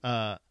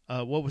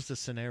 What was the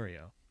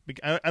scenario?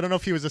 I don't know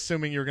if he was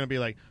assuming you were going to be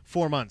like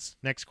 4 months.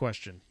 Next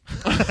question.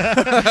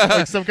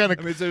 Like some kind of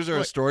I mean, is there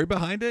a story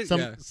behind it?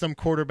 some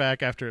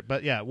quarterback after it.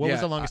 But yeah, what was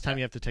Yeah, the longest time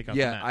you have to take off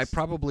the Yeah, mats? I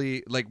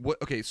probably like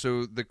what. Okay,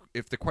 so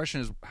if the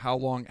question is how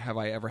long have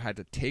I ever had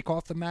to take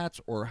off the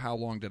mats, or how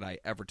long did I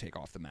ever take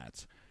off the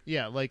mats?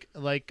 Yeah, like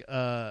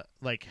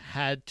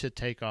had to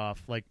take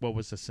off. Like, what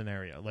was the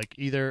scenario? Like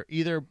either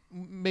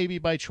maybe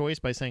by choice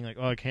by saying like,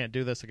 oh, I can't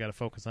do this. I got to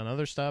focus on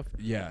other stuff.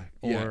 Yeah,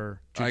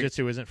 Or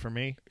jujitsu isn't for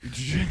me.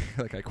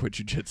 like I quit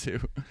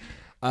jujitsu.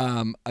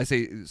 I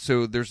say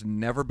so. There's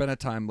never been a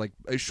time like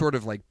short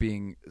of like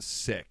being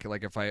sick.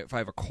 Like if I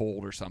have a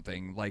cold or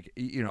something, like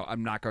you know,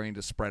 I'm not going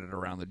to spread it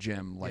around the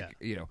gym. Like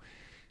you know.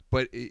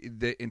 But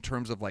in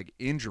terms of like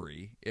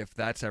injury, if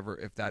that's ever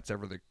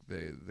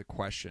the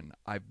question,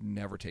 I've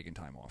never taken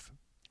time off.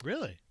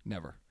 Really?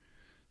 Never.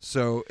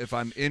 So if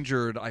I'm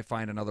injured, I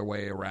find another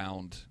way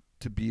around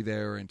to be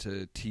there and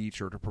to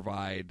teach or to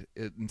provide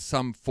in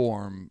some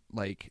form,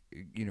 like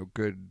you know,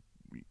 good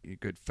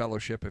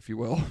fellowship, if you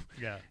will.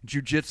 Yeah.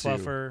 Jiu-jitsu.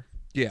 Fluffer.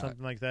 Yeah.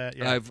 Something like that.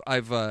 Yeah.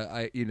 I've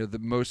you know the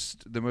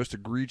most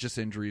egregious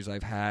injuries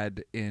I've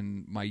had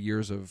in my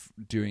years of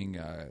doing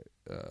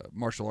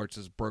martial arts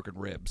is broken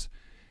ribs,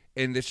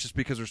 and it's just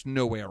because there's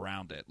no way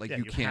around it. Like yeah,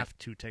 you can't have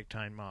to take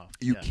time off.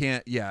 you Yeah.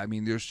 can't. Yeah, I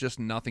mean, there's just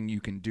nothing you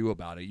can do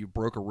about it. You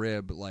broke a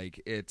rib, like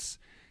it's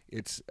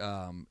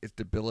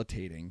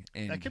debilitating,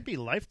 and That could be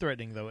life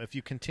threatening though if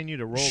you continue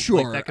to roll.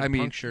 sure. Like, that could I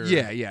mean, puncture.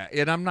 yeah,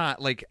 and I'm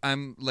not like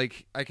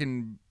I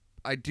can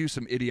I do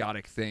some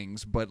idiotic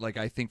things, but like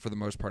I think for the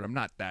most part I'm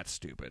not that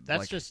stupid.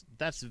 That's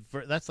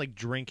like, that's like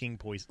drinking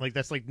poison. Like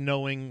that's like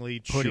knowingly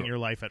putting Sure. your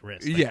life at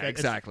risk. Like, Yeah,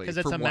 exactly. Because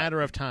it's For a what?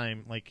 matter of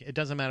time. Like it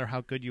doesn't matter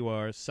how good you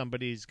are,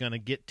 somebody's gonna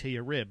get to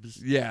your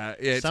ribs. Yeah,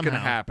 it's going to Somehow.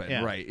 happen,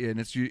 Yeah. right? And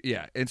it's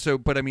and so,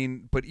 but I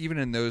mean, but even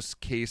in those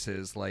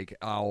cases, like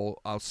I'll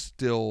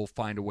still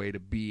find a way to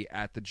be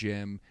at the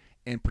gym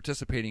and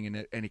participating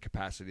in any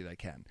capacity that I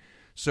can.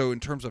 So in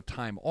terms of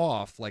time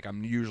off, like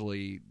I'm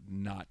usually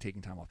not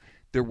taking time off.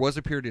 There was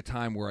a period of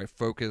time where I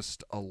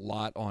focused a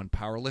lot on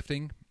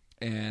powerlifting,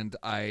 and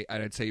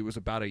I'd say it was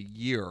about a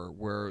year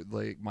where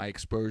like my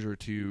exposure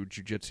to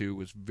jiu-jitsu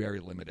was very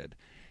limited,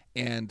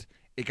 and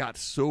it got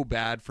so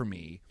bad for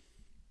me.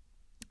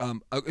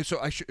 So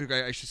I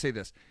should say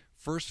this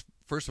first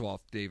of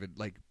all, David.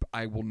 Like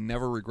I will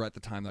never regret the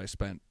time that I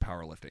spent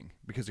powerlifting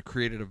because it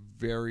created a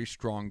very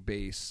strong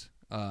base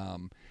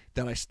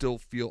that I still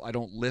feel I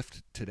don't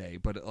lift today,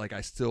 but like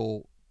I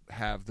still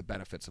have the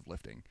benefits of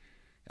lifting,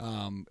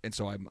 and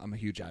so I'm a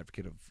huge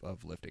advocate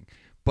of lifting,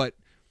 but.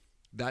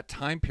 That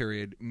time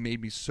period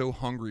made me so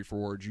hungry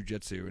for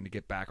jiu-jitsu and to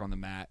get back on the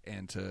mat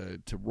and to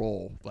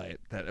roll like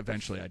that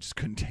eventually I just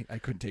couldn't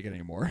take it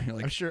anymore.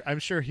 Like, I'm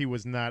sure he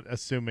was not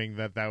assuming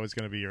that was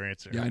going to be your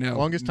answer. Yeah, I know. The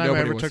longest time Nobody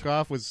I ever was. took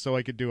off was so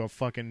I could do a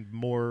fucking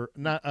more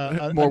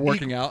more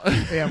working out.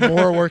 Yeah,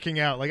 more working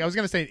out. Like I was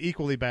going to say an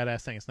equally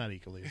badass thing. It's not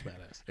equally as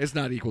badass. It's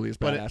not equally as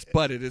But badass,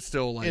 but it is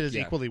still like It is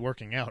equally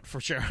working out for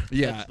sure.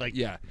 Yeah, That's like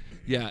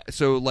yeah.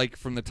 So like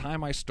from the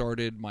time I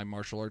started my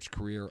martial arts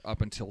career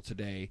up until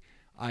today,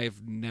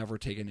 I've never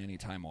taken any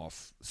time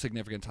off,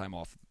 significant time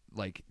off,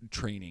 like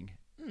training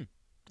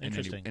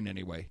Interesting. in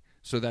any way.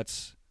 So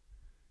that's,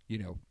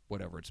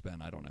 whatever it's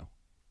been. I don't know,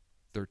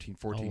 13,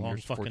 14 a long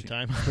years. fucking 14.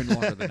 time. It's been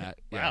longer than that.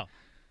 Yeah. Wow.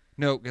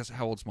 No, guess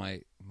how old's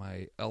my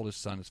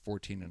eldest son is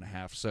 14 and a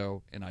half.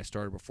 So, and I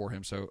started before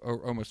him. So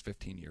almost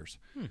 15 years.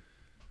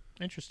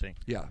 Interesting.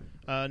 Yeah.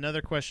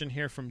 Another question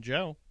here from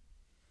Joe.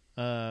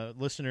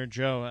 Listener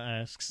Joe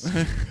asks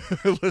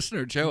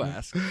Listener Joe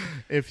asks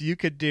if you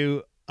could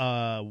do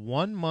a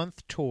 1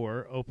 month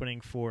tour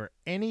opening for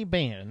any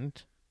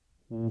band,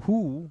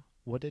 who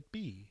would it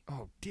be?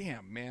 Oh,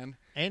 damn, man.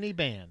 Any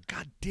band.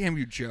 God damn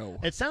you, Joe.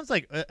 It sounds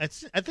like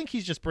I think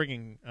he's just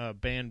bringing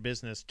band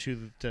business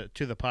to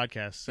the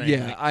podcast. Saying,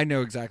 Yeah, like, I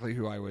know exactly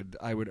who I would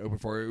open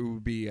for. It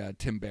would be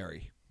Tim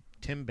Barry.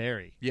 Tim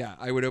Barry. Yeah,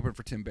 I would open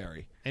for Tim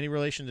Barry. Any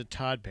relation to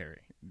Todd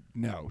Barry?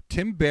 No,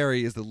 Tim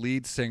Barry is the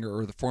lead singer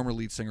or the former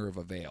lead singer of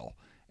Avail,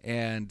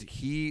 and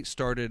he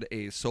started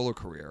a solo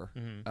career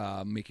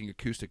making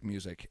acoustic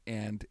music,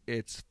 and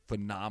it's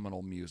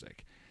phenomenal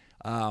music,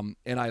 and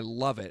I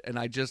love it. And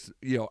I just,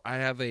 I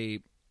have a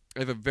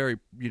very,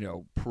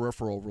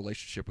 peripheral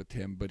relationship with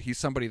him, but he's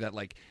somebody that,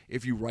 like,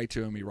 if you write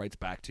to him, he writes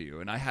back to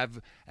you. And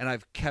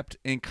I've kept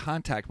in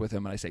contact with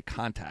him, and I say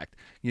contact,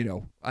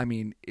 I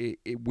mean,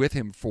 with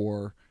him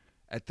for,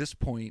 at this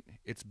point,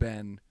 it's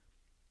been,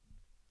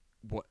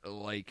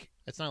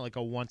 it's not like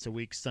a once a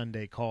week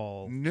Sunday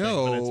call.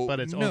 No, but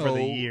it's no, over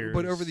the years.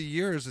 But over the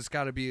years, it's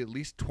got to be at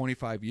least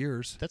 25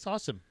 years. That's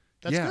awesome.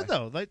 That's Yeah. good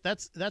though. Like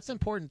that's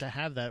important to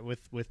have that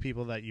with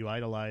people that you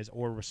idolize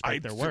or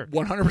respect their work.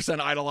 100%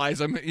 idolize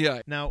him.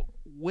 Yeah, Now,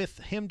 with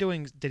him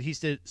doing, did he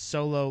did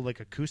solo like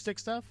acoustic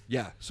stuff?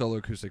 yeah, solo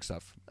acoustic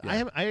stuff.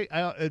 Yeah. I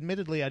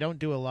admittedly I don't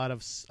do a lot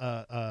of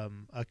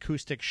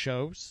acoustic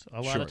shows.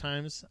 A lot Sure. of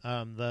times,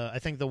 I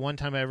think the one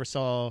time I ever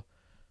saw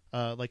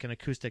like an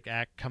acoustic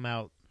act come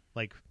out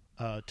like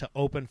to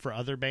open for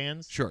other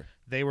bands. Sure.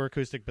 They were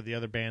acoustic, but the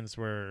other bands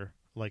were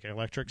like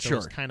electric. So Sure, it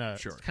was kind of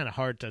sure.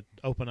 hard to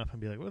open up and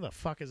be like, "What the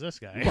fuck is this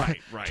guy?"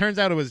 Right. Turns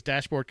out it was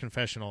Dashboard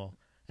Confessional,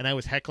 and I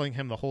was heckling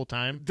him the whole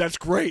time. That's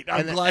great.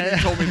 I'm And- glad you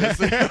told me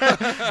this.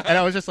 And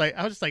I was just like,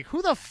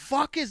 who the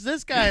fuck is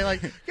this guy?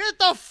 Like, get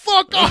the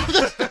fuck off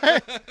this guy.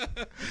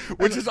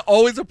 Which is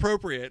always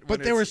appropriate. But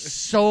when there were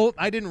it's-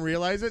 I didn't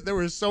realize it. There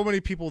were so many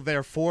people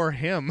there for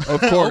him.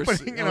 Of course.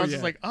 Opening, and I was just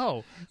yeah. like, I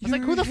was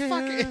like, who the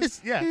fuck is?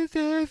 Yeah. It's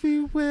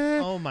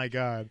everywhere. Oh my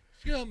god.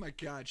 Oh my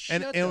god. And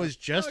shut it the was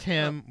just fuck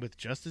him with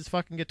just his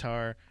fucking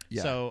guitar.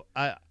 Yeah. So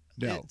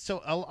No.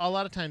 So a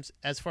lot of times,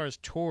 as far as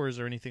tours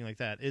or anything like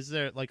that, is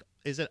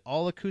it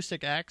all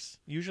acoustic acts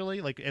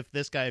usually? Like if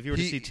you were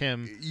to see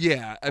Tim,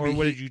 Yeah. I or mean,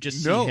 did you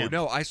just see No, him?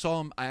 no. I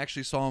saw him. I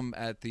actually saw him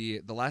at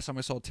the last time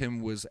I saw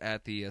Tim was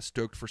at the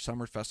Stoked for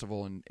Summer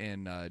Festival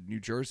in New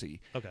Jersey.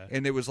 Okay.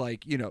 And it was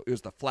like, it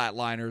was the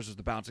Flatliners, it was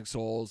the Bouncing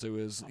Souls, it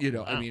was, I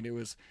wow. mean, it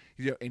was,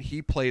 and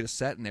he played a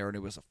set in there, and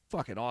it was a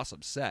fucking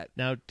awesome set.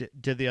 Now,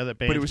 did the other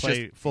bands it was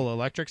play just- full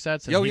electric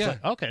sets? And Oh, he's yeah.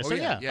 like, okay, Oh, so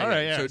yeah. Yeah, all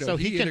right, yeah. yeah. So, no, So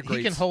he he can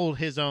integrates- hold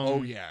his own.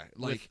 Oh yeah,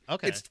 like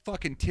okay. it's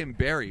fucking Tim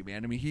Barry,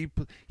 man. I mean,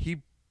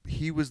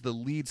 he was the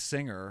lead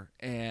singer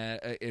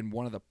in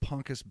one of the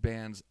punkest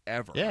bands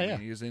ever. Yeah, I yeah. mean,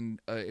 he was in.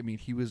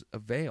 He was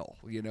Avail,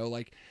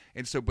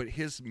 and so, but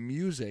his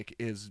music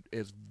is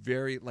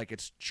very like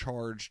it's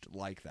charged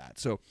like that.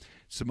 So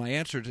my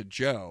answer to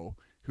Joe,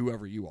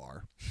 whoever you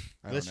are,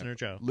 Listener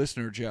Joe.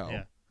 Listener Joe,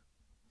 Yeah.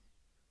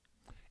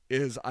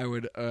 is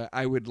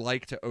I would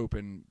like to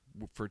open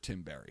for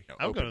Tim Berry.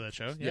 I'll go to that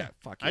show. Yeah,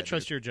 fuck yeah, I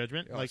trust dude. your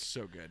judgment. Oh, Like, it's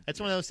so good. it's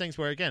one of those things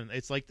where, again,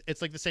 it's like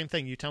the same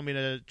thing. You tell me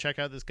to check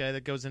out this guy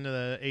that goes into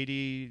the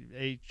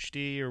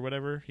ADHD or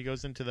whatever. He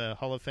goes into the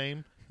Hall of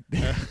Fame.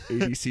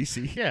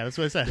 ADCC. Yeah, that's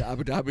what I said. The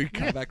Abu Dhabi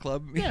Combat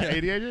Club. Yeah,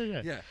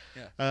 ADHD.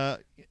 Yeah.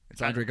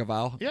 It's I- Andre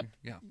Gaval. Yep.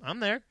 Yeah. I'm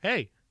there.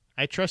 Hey,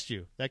 I trust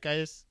you. That guy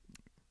is.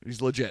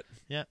 He's legit.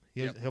 Yeah,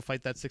 Yep. he'll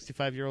fight that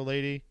 65-year-old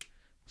lady.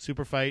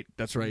 Super fight.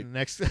 That's right.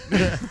 Next, in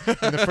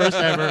the first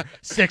ever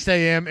 6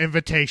 a.m.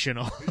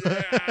 Invitational.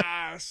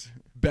 Yes.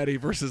 Betty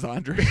versus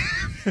Andre.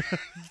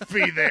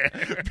 Be there.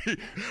 Be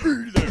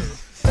there.